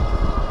don't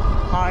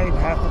hide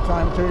half the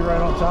time until you're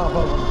right on top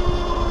of them.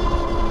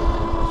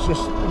 It's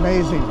just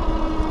amazing.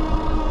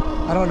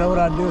 I don't know what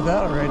I'd do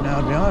without it right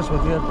now, to be honest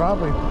with you. I'd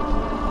probably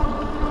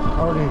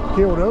already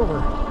keeled over.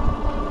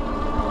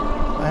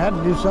 I had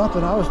to do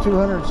something. I was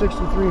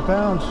 263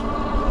 pounds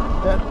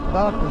at that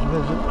doctor's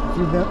visit a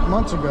few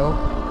months ago.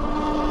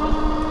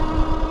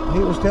 He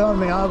was telling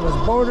me I was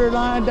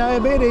borderline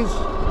diabetes.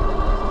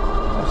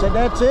 I said,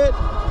 that's it.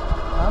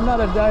 I'm not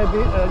a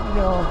diabetes, you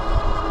know,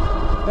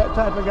 that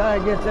type of guy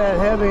gets that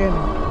heavy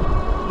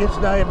and gets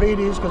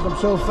diabetes because I'm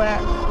so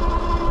fat.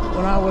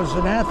 When I was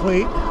an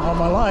athlete all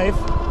my life,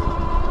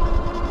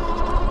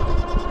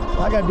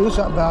 I got to do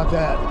something about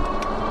that.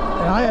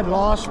 And I had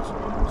lost,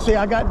 see,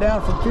 I got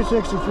down from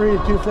 263 to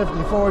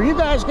 254. You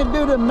guys can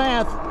do the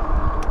math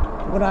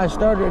when I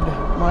started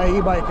my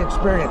e-bike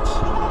experience.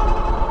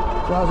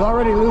 So I was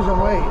already losing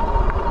weight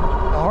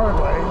the hard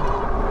way,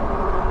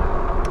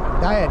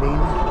 dieting.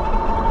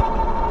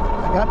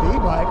 I got the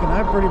e-bike and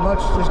I pretty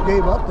much just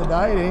gave up the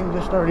dieting and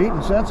just started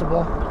eating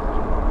sensible.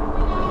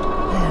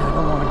 Man, I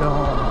don't want to go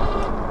home.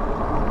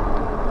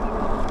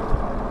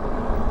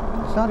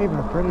 It's not even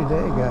a pretty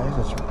day, guys.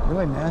 It's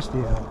really nasty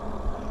out.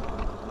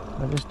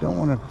 I just don't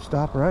want to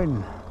stop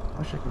riding.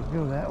 Wish I could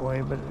go that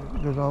way, but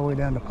it goes all the way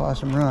down to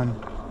Possum Run.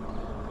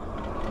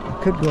 I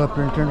could go up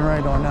here and turn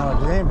right on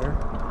Alexander,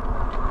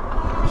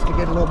 just to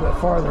get a little bit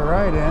farther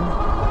right in.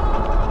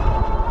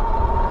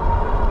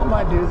 I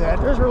might do that.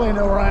 There's really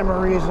no rhyme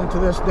or reason to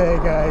this day,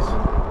 guys.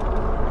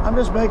 I'm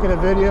just making a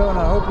video, and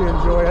I hope you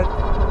enjoy it.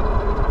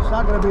 It's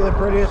not going to be the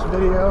prettiest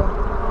video.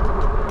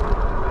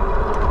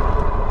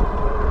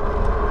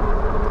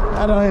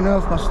 I don't even know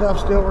if my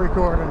stuff's still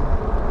recording.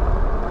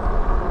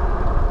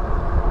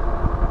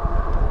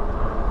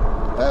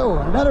 Oh,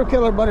 another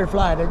killer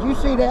butterfly. Did you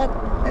see that?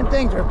 Them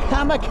things are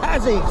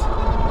kamikazes.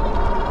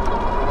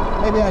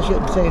 Maybe I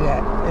shouldn't say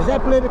that. Is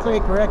that politically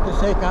correct to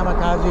say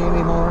kamikaze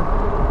anymore?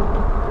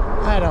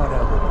 I don't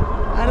know.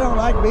 I don't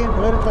like being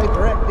politically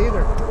correct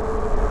either.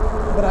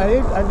 But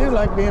I do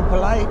like being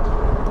polite.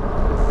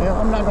 You know,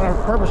 I'm not going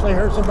to purposely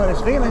hurt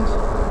somebody's feelings.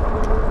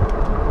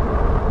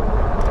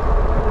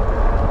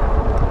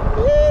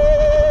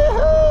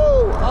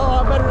 Yee-hoo! Oh,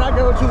 I better not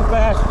go too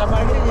fast. I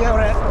might get yelled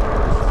at.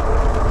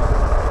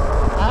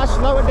 I'll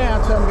slow it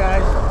down some,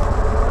 guys.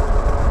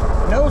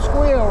 No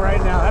squeal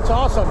right now. That's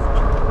awesome.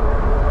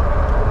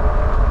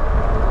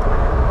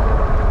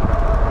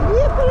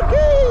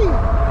 Yippee!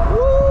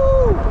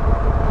 Woo!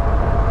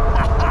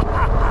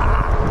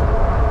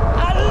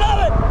 I love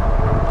it!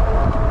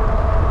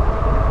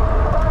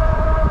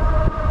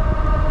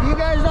 You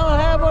guys don't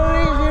have one of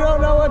these, you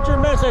don't know what you're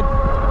missing.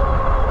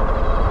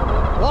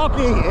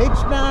 Wallke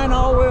H9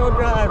 all-wheel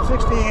drive,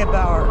 60 amp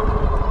hour.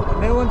 The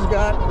new one's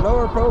got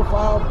lower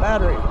profile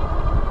battery.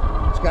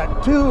 It's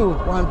got two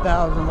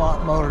 1,000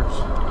 watt motors.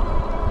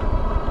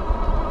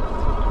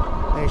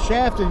 They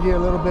shafted you a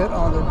little bit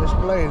on the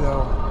display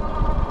though.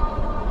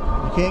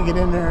 You can't get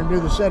in there and do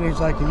the settings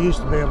like you used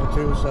to be able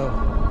to, so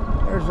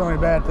there's the only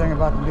bad thing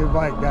about the new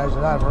bike, guys,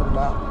 that I've heard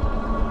about.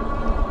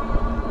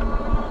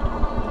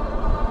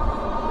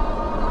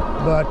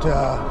 But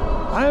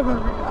I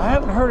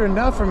haven't heard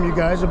enough from you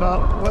guys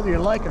about whether you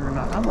like it or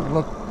not. I'm gonna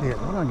look here.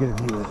 We're gonna get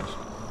a view of this.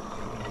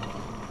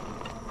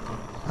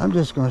 I'm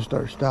just gonna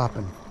start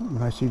stopping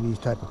when I see these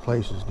type of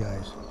places,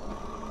 guys.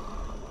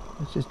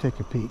 Let's just take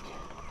a peek.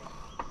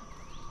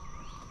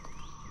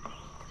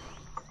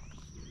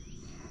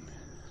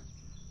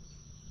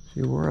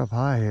 See, we're up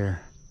high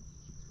here.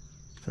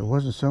 If there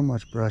wasn't so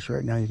much brush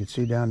right now, you could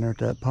see down there at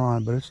that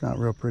pond, but it's not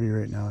real pretty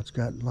right now. It's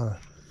got a lot of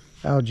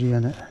algae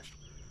in it.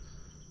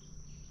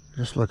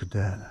 Just look at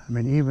that. I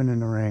mean, even in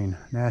the rain,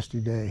 nasty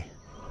day.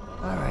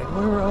 All right,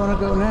 where do I want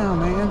to go now,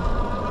 man?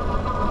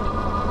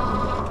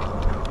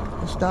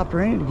 It stopped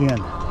raining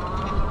again.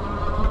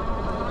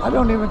 I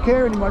don't even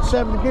care anymore. It's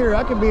 7th gear.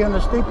 I could be on the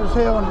steepest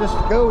hill and just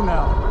go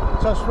now.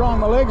 That's how strong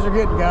my legs are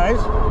getting, guys.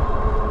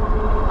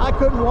 I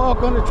couldn't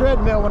walk on the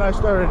treadmill when I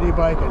started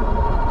e-biking.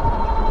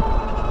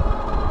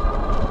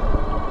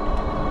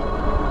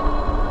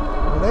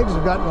 My legs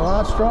have gotten a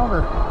lot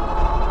stronger.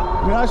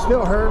 I mean, I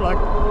still hurt like,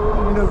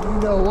 you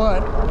know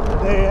what, the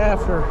day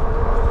after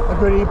a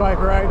good e-bike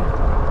ride.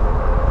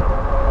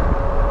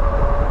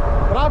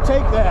 But I'll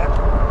take that,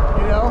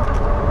 you know.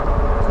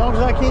 As long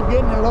as I keep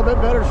getting in a little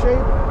bit better shape,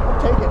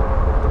 I'll take it.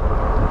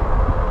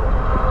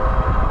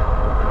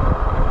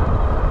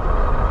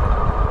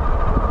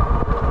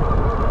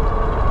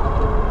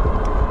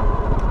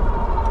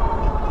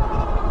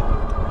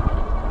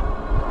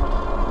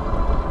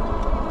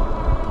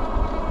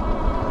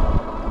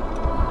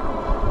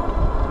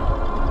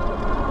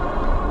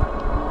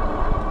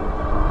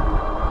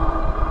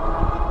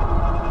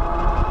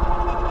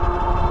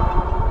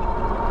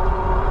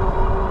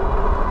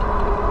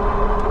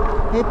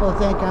 People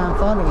think I'm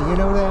funny, you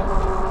know that?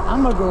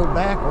 I'm gonna go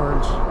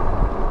backwards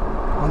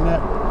on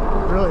that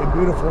really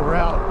beautiful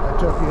route I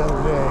took the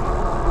other day.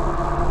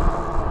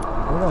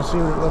 We're gonna see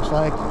what it looks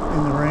like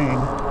in the rain.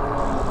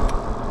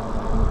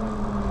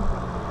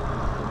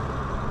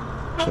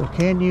 So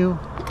can you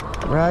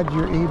ride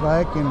your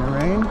e-bike in the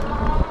rain?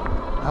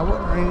 I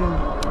wouldn't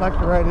really like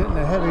to ride it in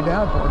a heavy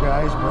downpour,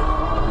 guys, but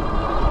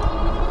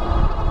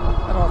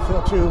I don't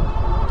feel too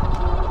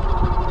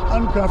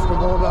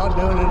uncomfortable about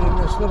doing it in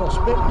this little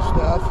spitting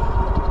stuff.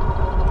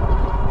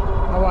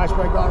 My wife's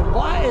probably going,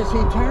 why is he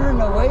turning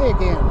away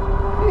again?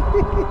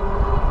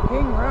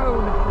 King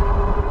Road.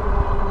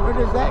 Where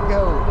does that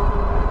go?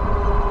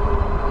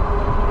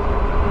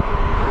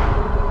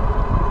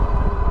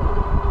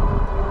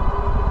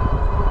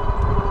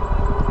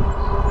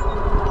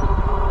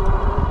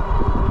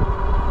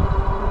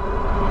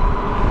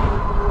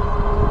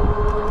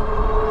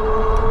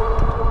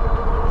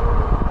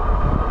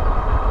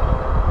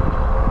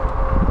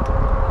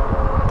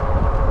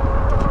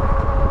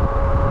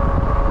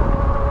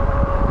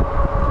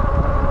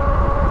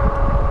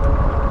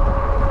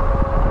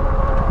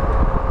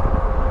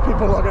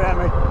 Looking at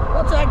me.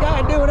 What's that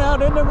guy doing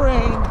out in the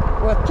rain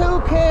with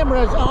 2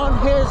 cameras on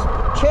his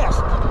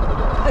chest?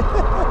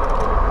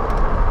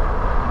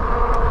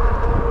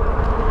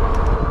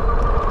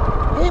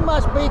 He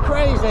must be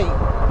crazy.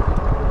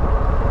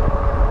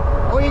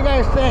 What do you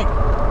guys think?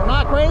 Am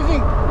I crazy?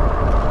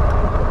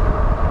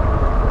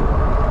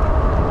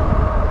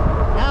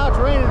 Now it's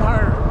raining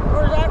harder.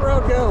 Where's that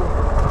road go?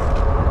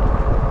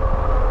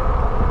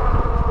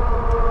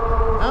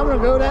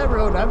 gonna go that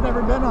road. I've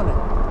never been on it.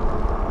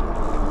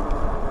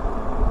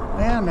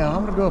 Yeah, no,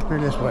 I'm gonna go up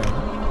here this way.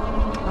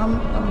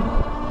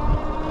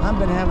 I've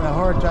been having a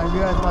hard time,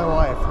 you ask my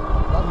wife,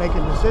 about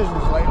making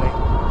decisions lately.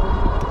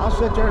 I'll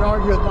sit there and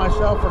argue with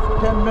myself for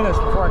 10 minutes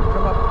before I can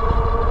come up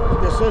with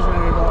a decision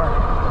anymore.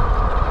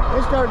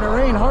 It's starting to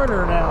rain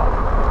harder now.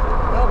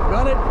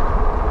 Doggone it.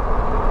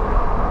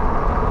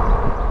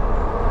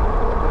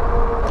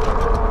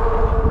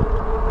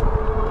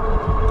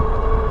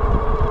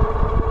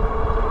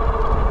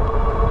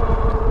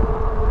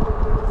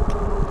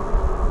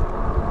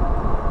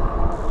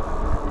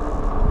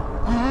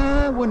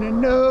 I want to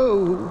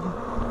know,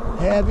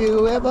 have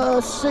you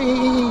ever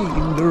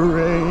seen the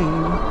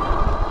rain?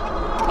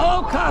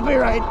 Oh,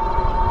 copyright!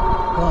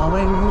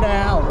 Coming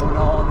down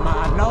on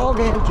my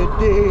noggin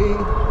today.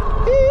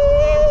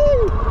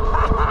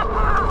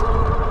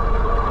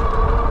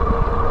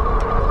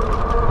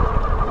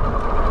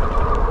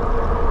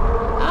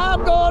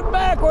 I'm going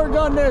backwards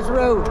on this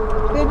road.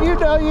 Did you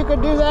know you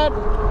could do that?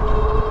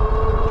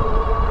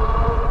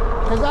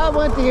 Because I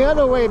went the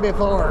other way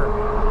before.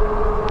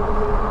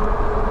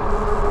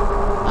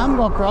 I'm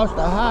going to cross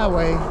the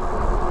highway.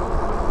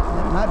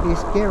 That might be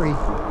scary.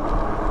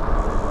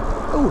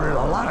 Oh, there's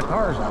a lot of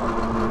cars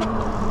out.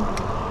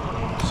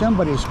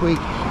 Somebody's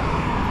squeaking.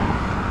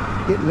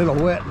 Getting a little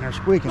wet and they're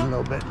squeaking a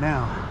little bit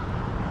now.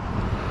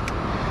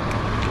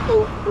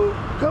 Oh, oh,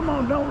 come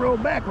on, don't roll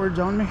backwards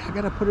on me. I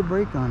gotta put a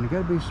brake on. You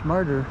gotta be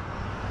smarter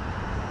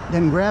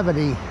than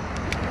gravity.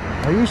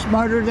 Are you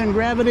smarter than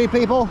gravity,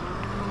 people?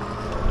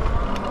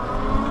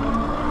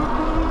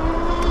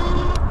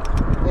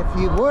 If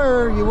you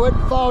were, you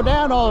wouldn't fall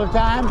down all the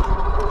time.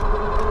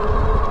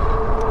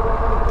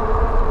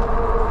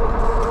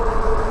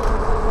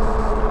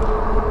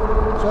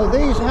 So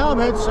these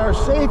helmets are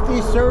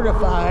safety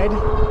certified.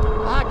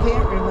 I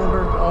can't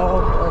remember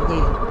all of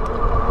the...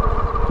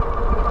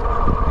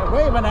 They're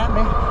waving at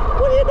me.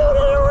 What are you doing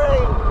in the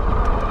rain?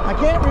 I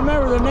can't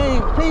remember the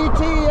name.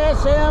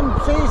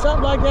 PTSMC,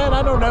 something like that.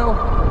 I don't know.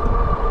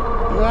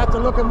 You'll have to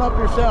look them up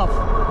yourself.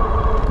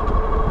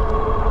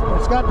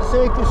 It's got the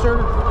safety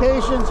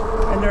certifications,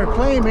 and they're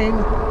claiming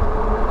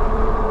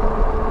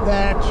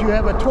that you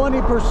have a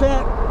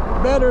 20%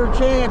 better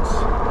chance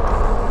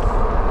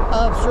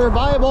of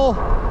survival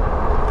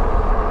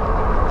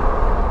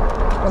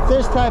with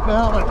this type of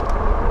helmet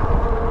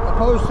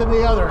opposed to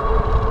the other,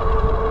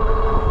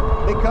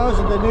 because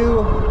of the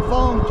new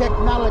foam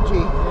technology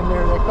in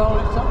there. They call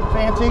it something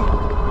fancy,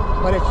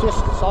 but it's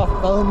just soft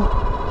foam.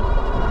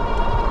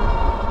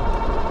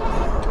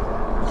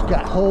 It's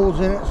got holes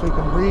in it so you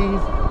can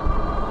breathe,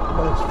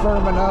 but it's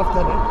firm enough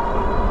that it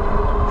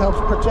helps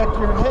protect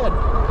your head.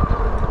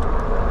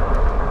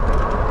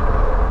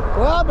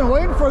 Well, I've been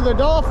waiting for the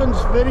Dolphins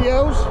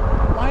videos,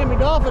 Miami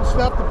Dolphins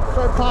stuff to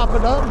start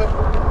popping up, but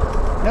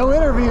no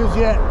interviews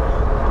yet.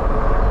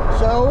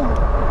 So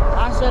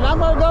I said, I'm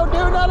gonna go do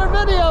another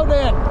video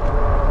then.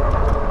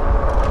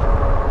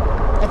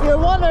 If you're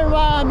wondering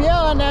why I'm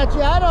yelling at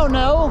you, I don't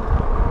know.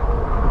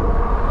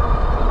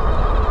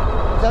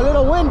 It's a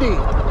little windy.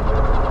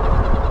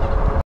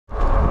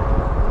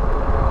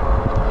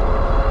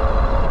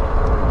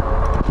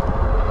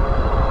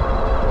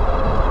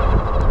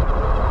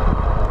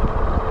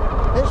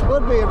 This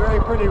would be a very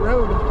pretty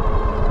road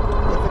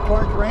if it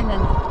weren't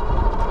raining.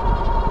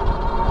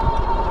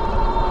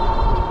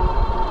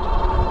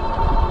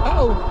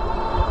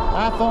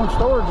 iPhone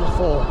storage is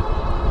full.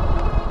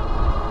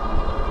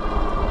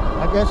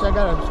 I guess I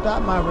gotta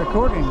stop my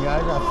recording,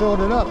 guys. I filled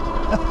it up.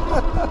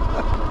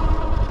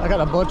 I got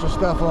a bunch of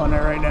stuff on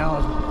there right now.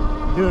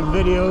 I'm doing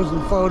videos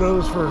and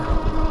photos for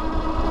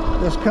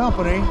this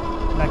company,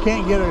 and I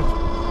can't get a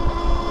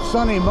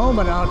sunny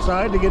moment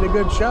outside to get a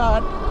good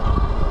shot.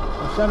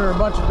 I sent her a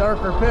bunch of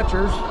darker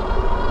pictures.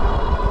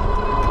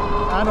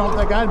 I don't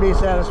think I'd be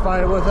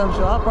satisfied with them,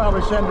 so I'll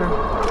probably send her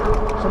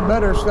some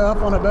better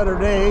stuff on a better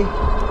day.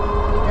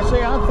 And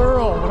see, I'm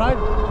thorough. When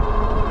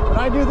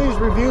I do these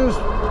reviews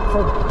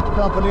for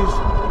companies,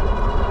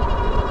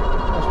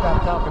 I'll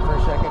stop talking for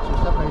a second so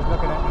somebody's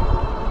looking at me.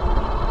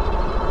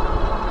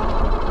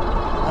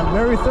 I'm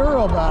very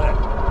thorough about it,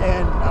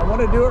 and I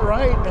want to do it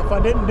right. And if I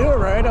didn't do it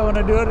right, I want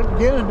to do it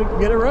again and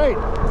get it right.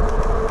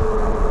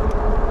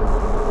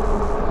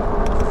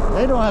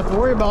 They don't have to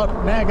worry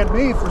about nagging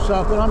me for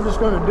something. I'm just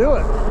going to do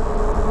it.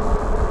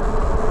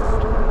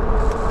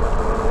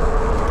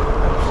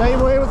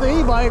 Same way with the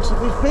e-bikes. If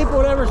these people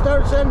would ever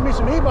start sending me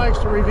some e-bikes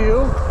to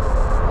review,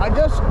 I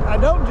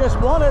don't just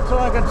want it so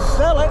I can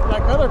sell it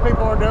like other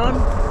people are doing.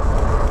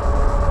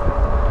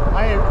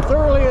 I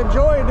thoroughly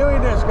enjoy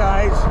doing this,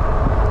 guys.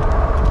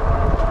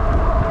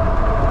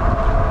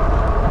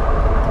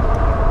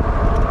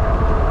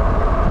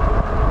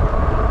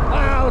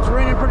 Wow, it's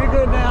raining pretty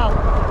good now.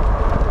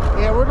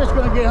 Yeah, we're just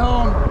gonna get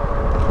home.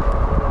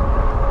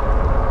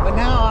 But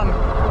now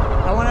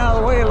I went out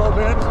of the way a little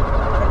bit.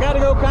 I gotta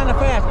go kind of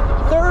fast.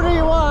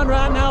 31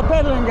 right now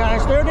pedaling,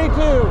 guys. 32.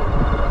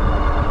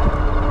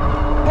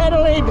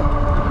 Pedaling.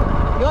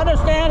 You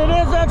understand? It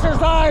is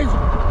exercise.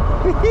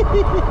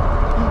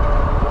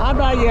 I'm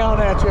not yelling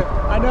at you.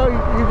 I know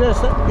you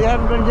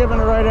haven't been given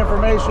the right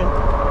information.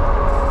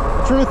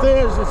 The truth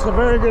is, it's a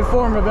very good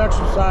form of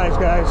exercise,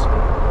 guys.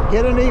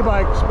 Get an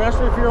e-bike,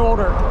 especially if you're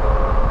older.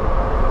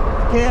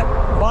 If you can't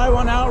buy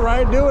one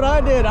outright, do what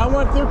I did. I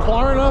went through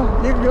Klarna.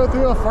 You can go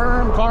through a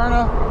firm,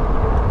 Klarna,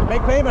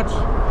 make payments.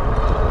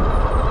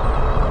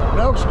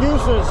 No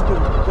excuses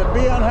to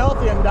be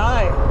unhealthy and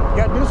die. You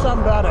gotta do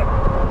something about it.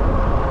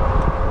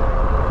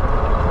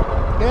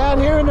 Get out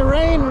here in the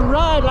rain and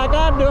ride like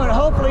I'm doing.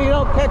 Hopefully you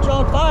don't catch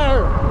on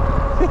fire.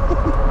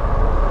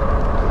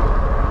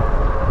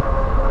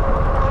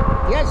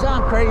 Yes,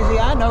 I'm crazy.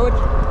 I know it.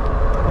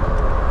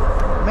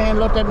 Man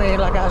looked at me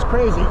like I was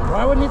crazy.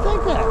 Why wouldn't you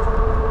think that?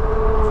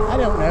 I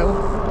don't know.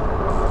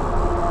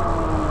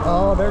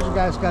 Oh, there's a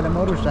guy that's got a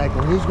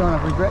motorcycle. He's going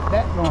to regret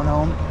that going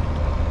home.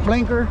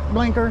 Blinker,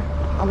 blinker.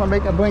 I'm going to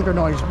make a blinker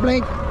noise.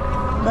 Blink,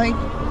 blink.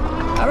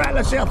 All right,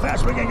 let's see how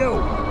fast we can go.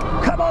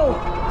 Come on.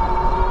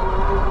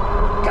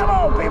 Come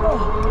on, people.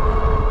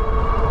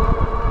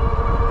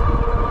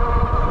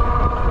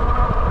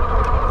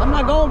 I'm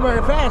not going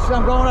very fast, so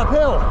I'm going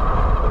uphill.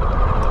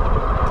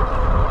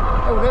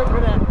 Oh, look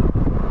at that.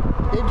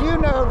 Did you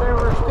know there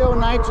were still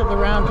Knights of the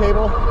Round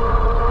Table?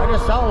 I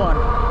just saw one.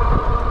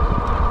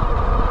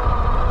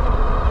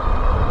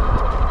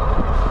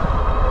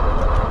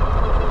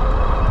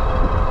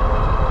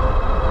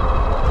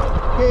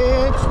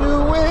 It's the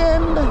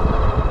wind.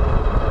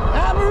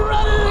 I'm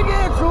running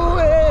against the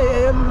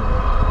wind.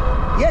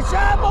 Yes,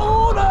 I'm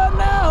older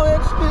now.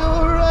 It's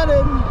still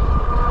running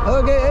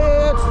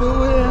against the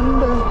wind.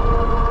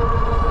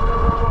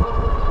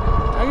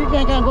 Now, you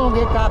think I'm going to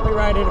get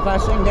copyrighted if I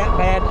sing that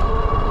bad?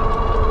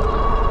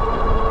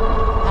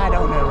 I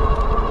don't know.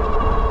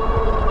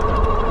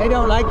 They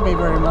don't like me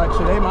very much,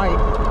 so they might.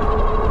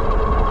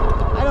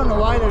 I don't know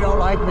why they don't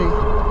like me.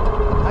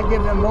 I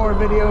give them more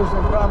videos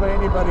than probably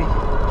anybody.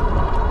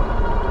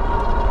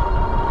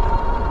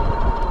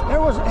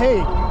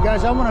 Hey,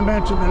 guys, I want to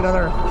mention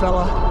another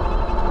fella.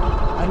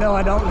 I know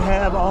I don't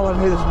have all of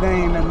his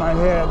name in my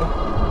head,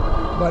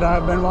 but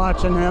I've been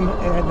watching him,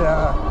 and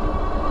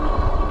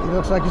he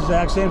looks like the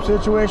exact same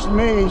situation to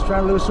me. He's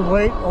trying to lose some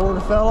weight, older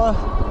fella,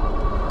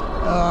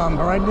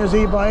 riding his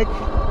e-bike.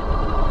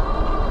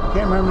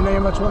 Can't remember the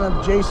name, which one of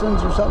them,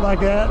 Jason's or something like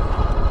that.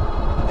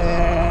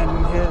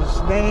 And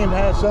his name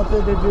has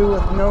something to do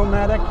with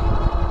nomadic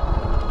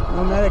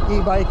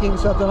e-biking,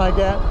 something like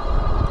that.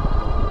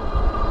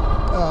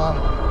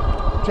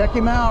 Check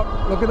him out,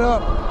 look it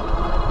up.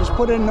 Just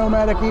put in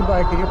nomadic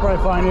e-bike and you'll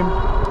probably find him.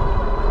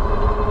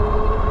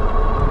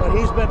 But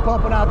he's been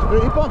pumping out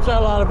he pumps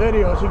out a lot of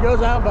videos. He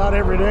goes out about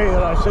every day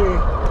that I see.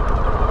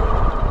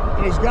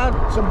 And he's got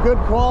some good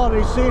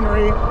quality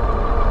scenery.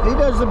 He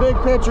does the big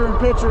picture in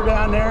picture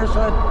down there,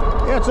 so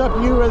yeah, it's up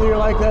to you whether you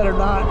like that or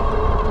not.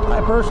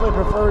 I personally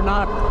prefer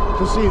not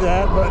to see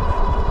that, but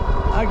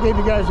I gave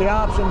you guys the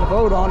option to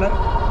vote on it.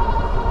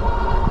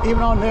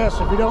 Even on this,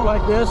 if you don't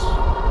like this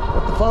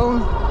with the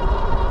phone,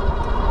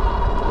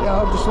 you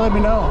know, just let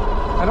me know.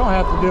 I don't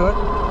have to do it.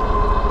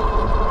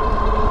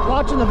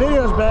 Watching the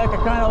videos back, I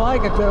kind of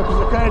like it though, because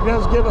it kind of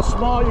does give a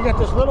small, you got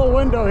this little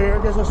window here,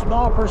 it gives a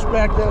small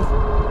perspective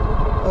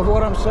of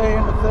what I'm saying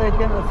and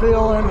thinking and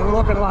feeling and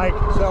looking like.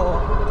 So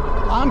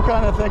I'm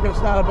kind of thinking it's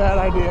not a bad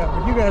idea,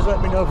 but you guys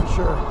let me know for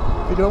sure.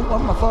 If you don't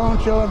want my phone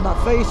showing my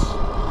face,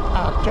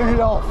 I'll turn it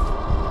off.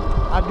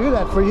 I'll do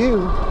that for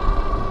you,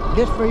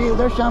 just for you.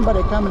 There's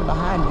somebody coming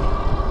behind me.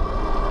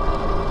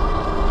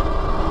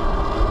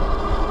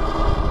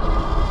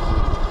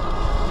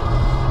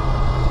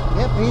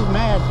 Yep, he's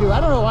mad too. I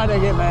don't know why they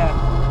get mad.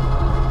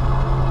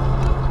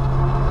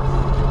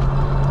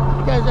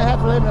 You guys have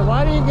to let me know.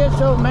 Why do you get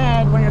so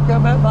mad when you're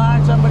coming up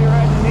behind somebody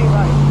riding an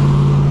e-bike?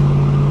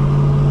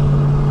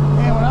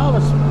 And when I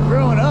was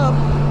growing up,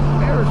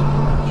 there was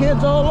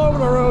kids all over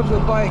the roads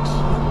with bikes.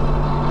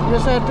 You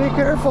just have to be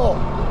careful,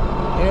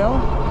 you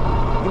know?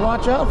 You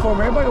watch out for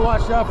them. Everybody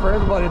watched out for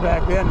everybody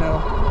back then,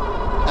 though.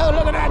 Oh,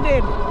 look what I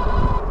did.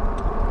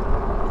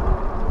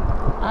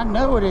 I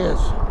know it is.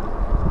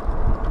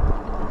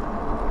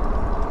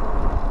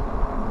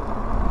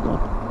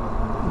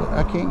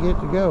 I can't get it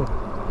to go.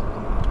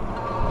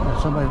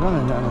 There's somebody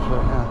running down this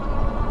right now.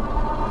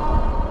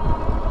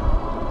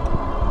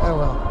 Oh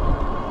well.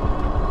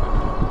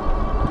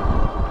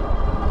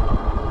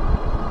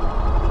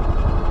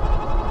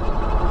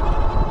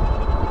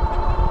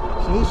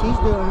 See, she's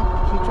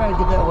trying to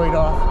get that weight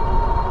off.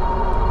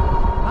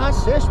 My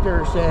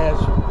sister says,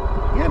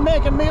 "You're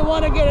making me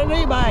want to get an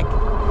e-bike."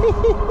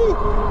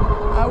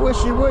 I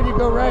wish you would. You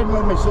go riding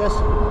with me, sis.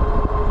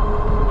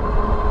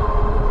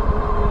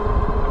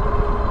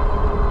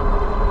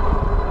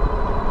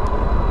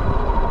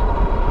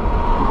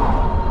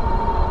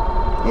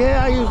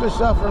 Yeah, I usually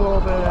suffer a little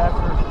bit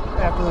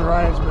after the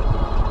rides, but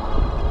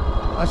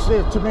I see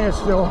it, to me it's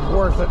still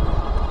worth it.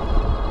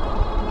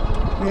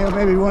 Yeah,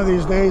 maybe one of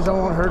these days I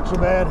won't hurt so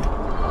bad.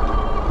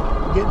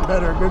 I'm getting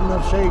better, good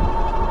enough shape.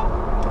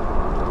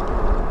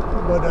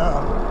 But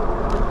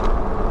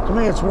to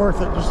me it's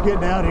worth it just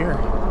getting out here.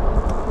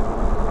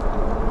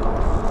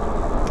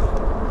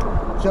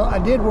 So I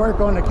did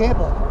work on the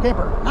cable.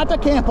 camper. Not the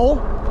camel,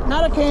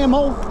 not a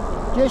camel,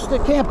 just a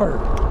camper.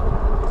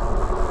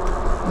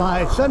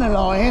 My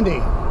son-in-law,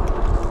 Andy.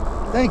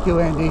 Thank you,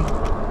 Andy,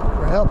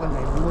 for helping me.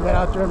 We got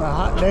out there on a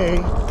hot day,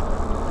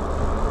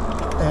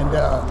 and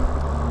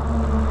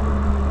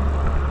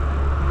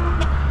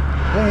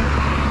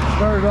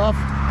started off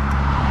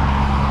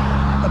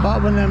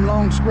about one of them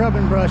long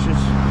scrubbing brushes.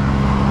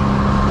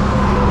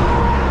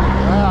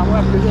 Wow, I'm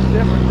going to have to do this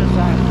different this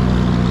time.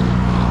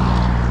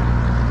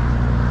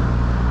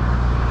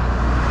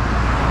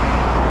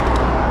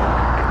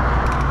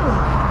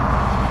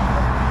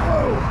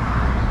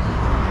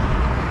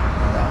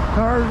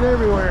 Cars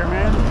everywhere,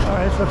 man. All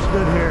right, this looks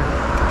good here.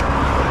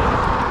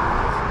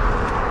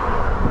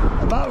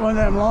 About one of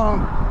them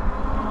long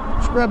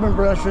scrubbing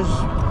brushes,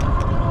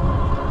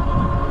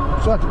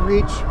 so I could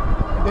reach.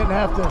 I didn't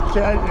have to. See,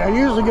 I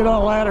usually get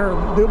on a ladder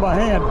and do it by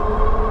hand,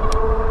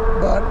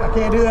 but I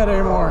can't do that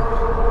anymore.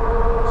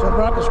 So I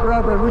brought the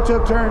scrubber, and we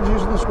took turns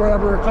using the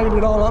scrubber, cleaned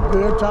it all up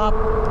good, top,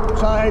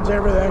 sides,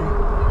 everything.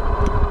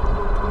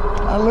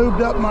 I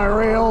lubed up my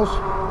rails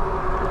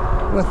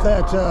with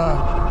that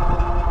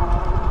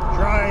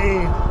dry,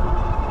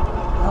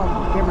 I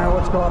can't remember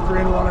what it's called,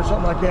 3-in-1 or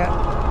something like that.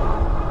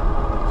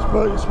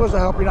 It's supposed to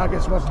help you not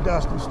get so much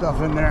dust and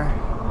stuff in there.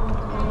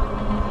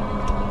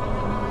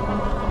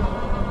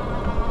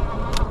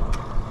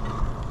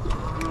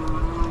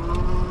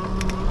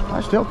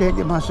 I still can't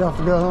get myself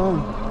to go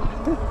home.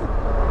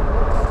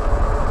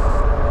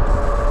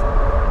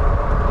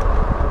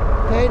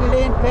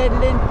 Pedaling,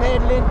 pedaling,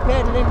 pedaling,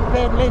 pedaling,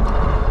 pedaling.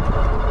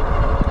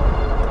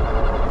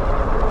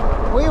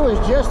 We was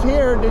just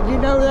here, did you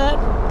know that?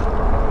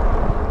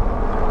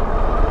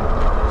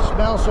 It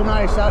smells so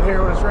nice out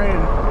here when it's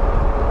raining.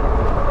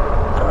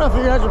 I don't know if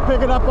you guys are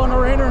picking up on the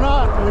rain or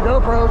not for the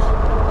GoPros.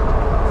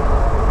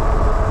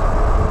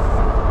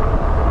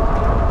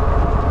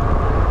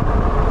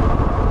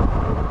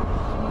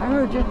 I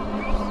heard you.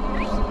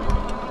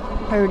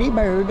 Birdie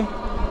bird.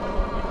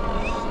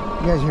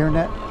 You guys hearing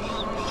that?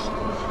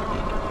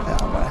 Yeah,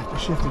 I'm gonna have to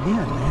shift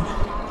again, man.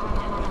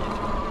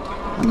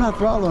 I'm not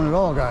throttling at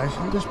all, guys.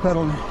 I'm just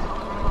pedaling.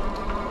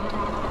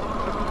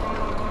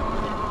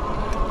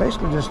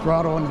 Basically just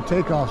throttling the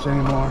takeoffs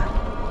anymore.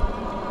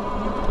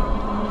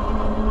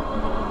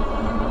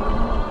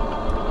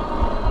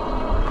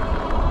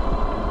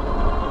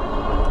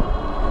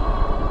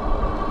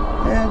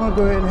 Yeah, I'm gonna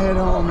go ahead and head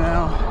home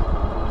now.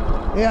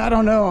 Yeah, I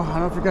don't know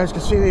if you guys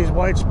can see these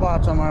white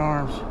spots on my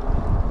arms.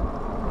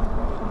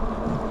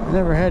 I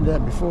never had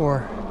that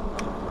before.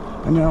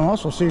 And then I'm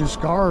also seeing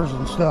scars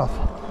and stuff.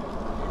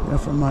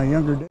 From my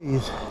younger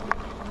days.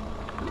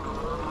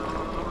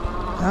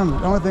 The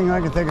only thing I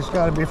can think it's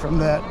got to be from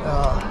that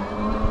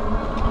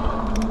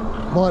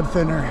blood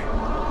thinner.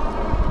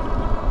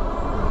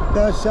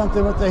 Does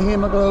something with the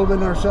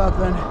hemoglobin or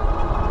something.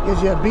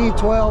 Gives you a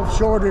B12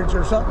 shortage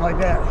or something like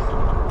that.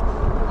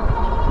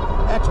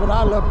 That's what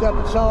I looked up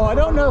and saw. I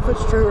don't know if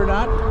it's true or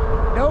not.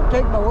 Don't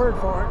take my word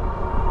for it.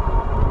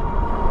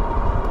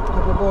 A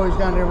couple of boys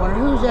down there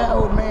wondering, who's that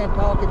old man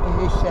talking to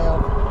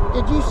himself?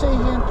 Did you see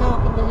him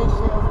talking to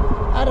himself?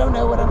 I don't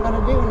know what I'm going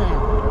to do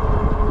now.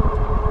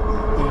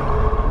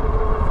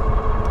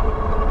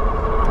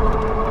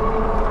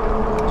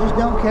 Just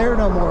don't care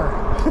no more.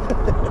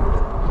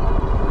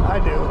 I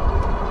do.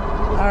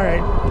 All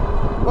right.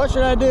 What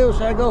should I do?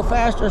 Should I go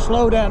fast or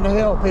slow down the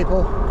hill,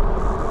 people?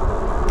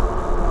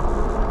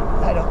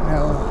 I don't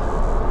know.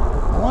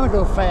 I want to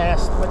go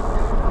fast, but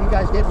you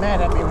guys get mad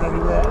at me when I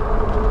do that.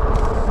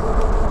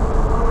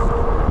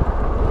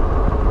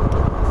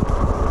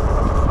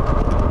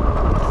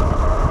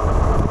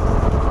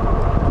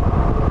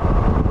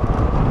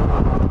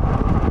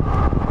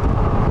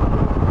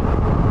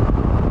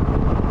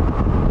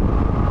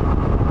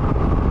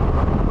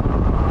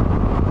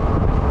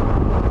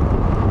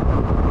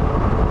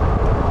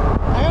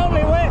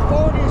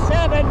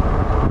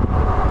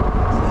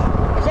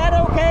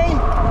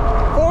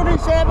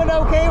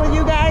 Okay with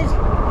you guys?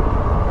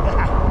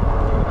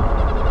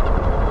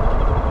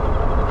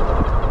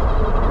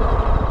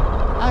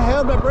 I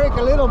held my brake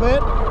a little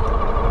bit,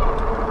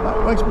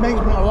 which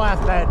makes my wife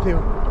mad too.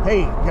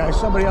 Hey guys,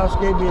 somebody else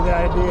gave me the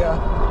idea.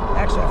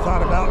 Actually, I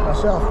thought about it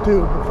myself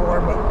too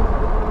before, but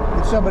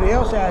if somebody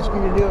else asks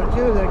you to do it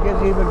too, that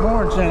gives you even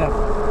more incentive.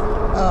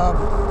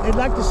 They'd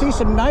like to see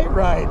some night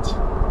rides.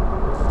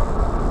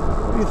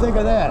 What do you think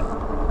of that?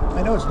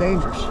 I know it's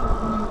dangerous,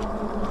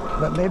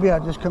 but maybe I'll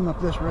just come up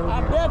this road here.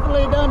 I've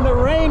definitely done the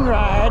rain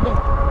ride.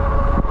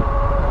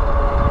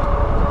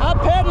 I'm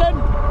pedaling.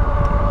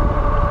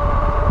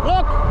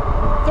 Look,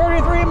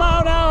 33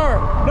 mile an hour,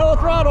 no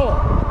throttle.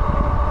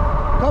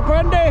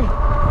 Comprende?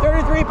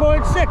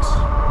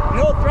 33.6,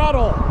 no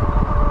throttle.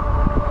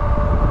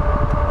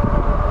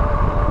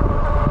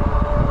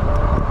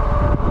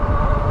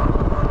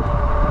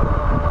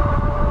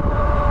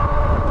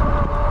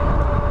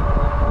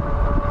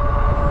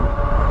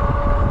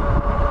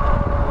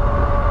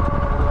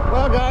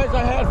 Guys,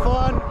 I had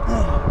fun.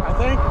 I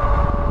think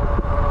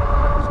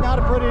it's not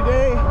a pretty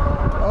day.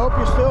 I hope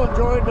you still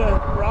enjoyed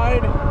the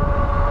ride.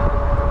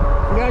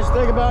 you guys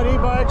think about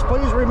e-bikes,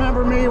 please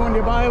remember me when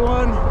you buy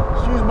one.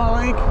 Just use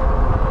my link.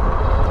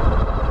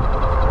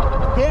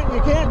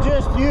 You can't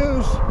just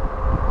use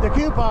the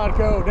coupon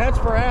code. That's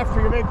for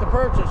after you make the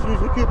purchase. Use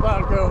the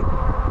coupon code.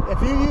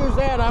 If you use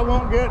that, I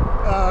won't get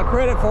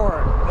credit for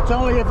it. It's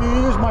only if you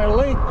use my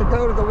link to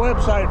go to the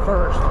website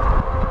first.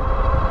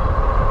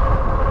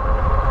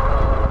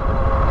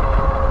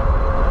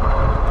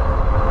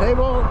 They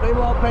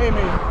won't pay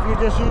me if you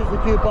just use the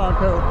coupon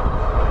code.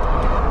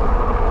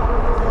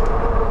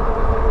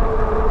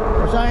 Of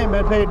course, I ain't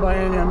been paid by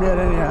any of them yet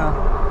anyhow.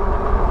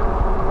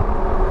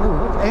 Ooh,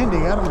 what's Andy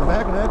got on the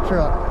back of that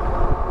truck?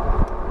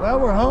 Well,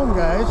 we're home,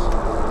 guys.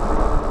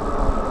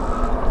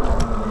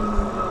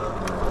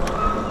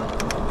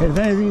 If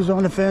any of you's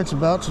on the fence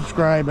about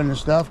subscribing and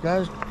stuff,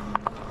 guys,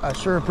 I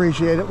sure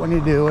appreciate it when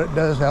you do. It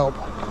does help.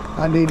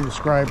 I need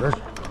subscribers.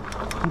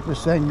 Keep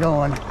this thing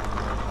going.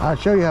 I'll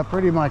show you how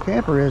pretty my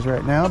camper is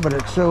right now, but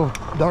it's so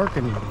dark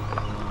and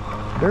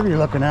dirty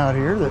looking out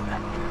here that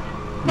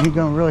you ain't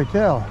gonna really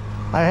tell.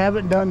 I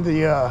haven't done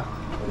the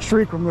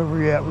streak remover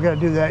yet. We gotta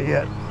do that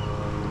yet.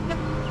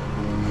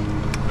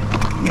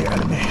 Yeah,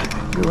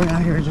 go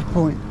around here and just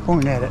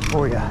point at it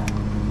for you.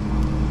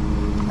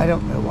 I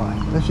don't know why.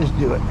 Let's just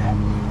do it.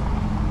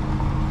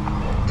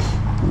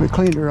 We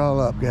cleaned her all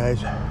up,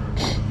 guys.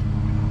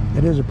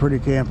 It is a pretty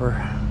camper.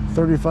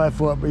 35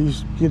 foot, but you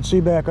can see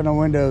back on the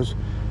windows,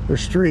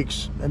 there's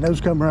streaks, and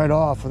those come right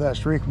off with that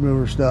streak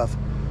remover stuff.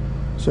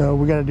 So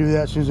we got to do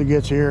that as soon as it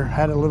gets here.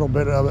 Had a little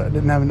bit of it.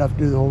 Didn't have enough to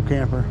do the whole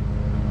camper.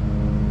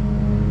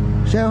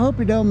 So I hope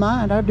you don't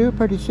mind. I'll do it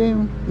pretty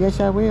soon. Yes,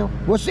 I will.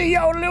 We'll see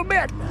y'all in a little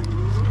bit.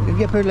 We'll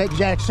get here, let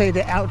Jack say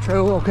the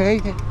outro, okay?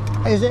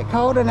 Is it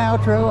called an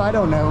outro? I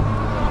don't know. All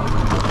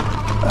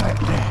right.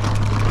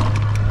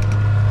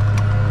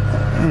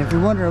 And if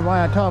you're wondering why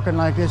I'm talking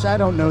like this, I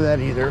don't know that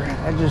either.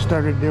 I just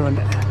started doing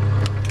it.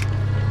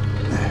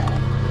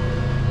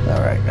 All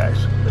right,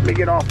 guys, let me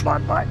get off my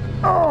bike.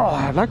 Oh,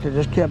 I'd like to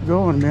just kept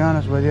going, to be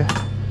honest with you.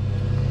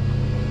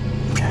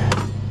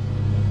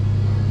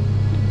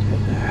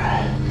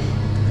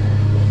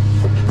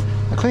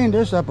 I cleaned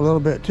this up a little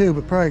bit too,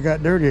 but probably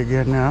got dirty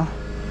again now.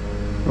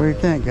 What do you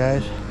think,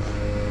 guys?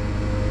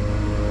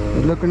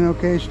 It looking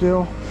okay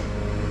still?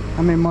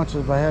 How many months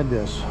have I had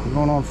this? I'm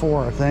going on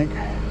 4, I think.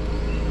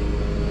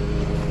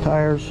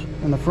 Tires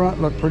in the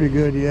front look pretty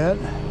good yet.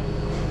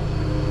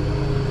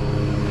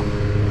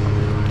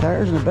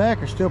 Tires in the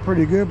back are still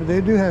pretty good, but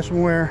they do have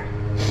some wear.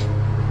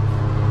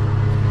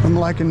 I'm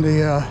liking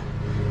the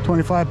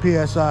 25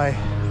 PSI.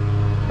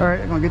 All right,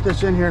 I'm gonna get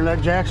this in here and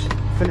let Jax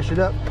finish it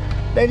up.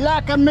 They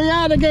locking me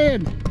out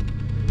again.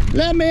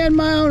 Let me in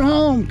my own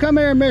home. Come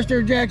here,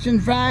 Mr. Jackson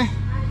Fry.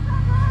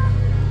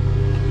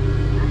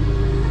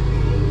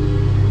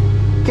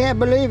 Can't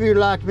believe you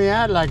locked me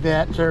out like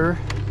that, sir.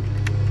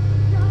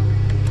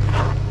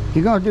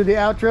 You gonna do the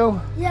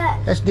outro? Yes.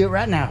 Let's do it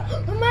right now.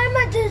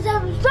 Remember to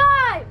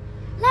subscribe,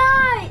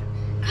 like,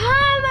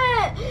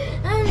 comment,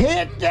 and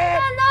hit that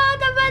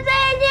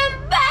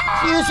notification bell.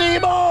 See you,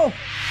 Seymour.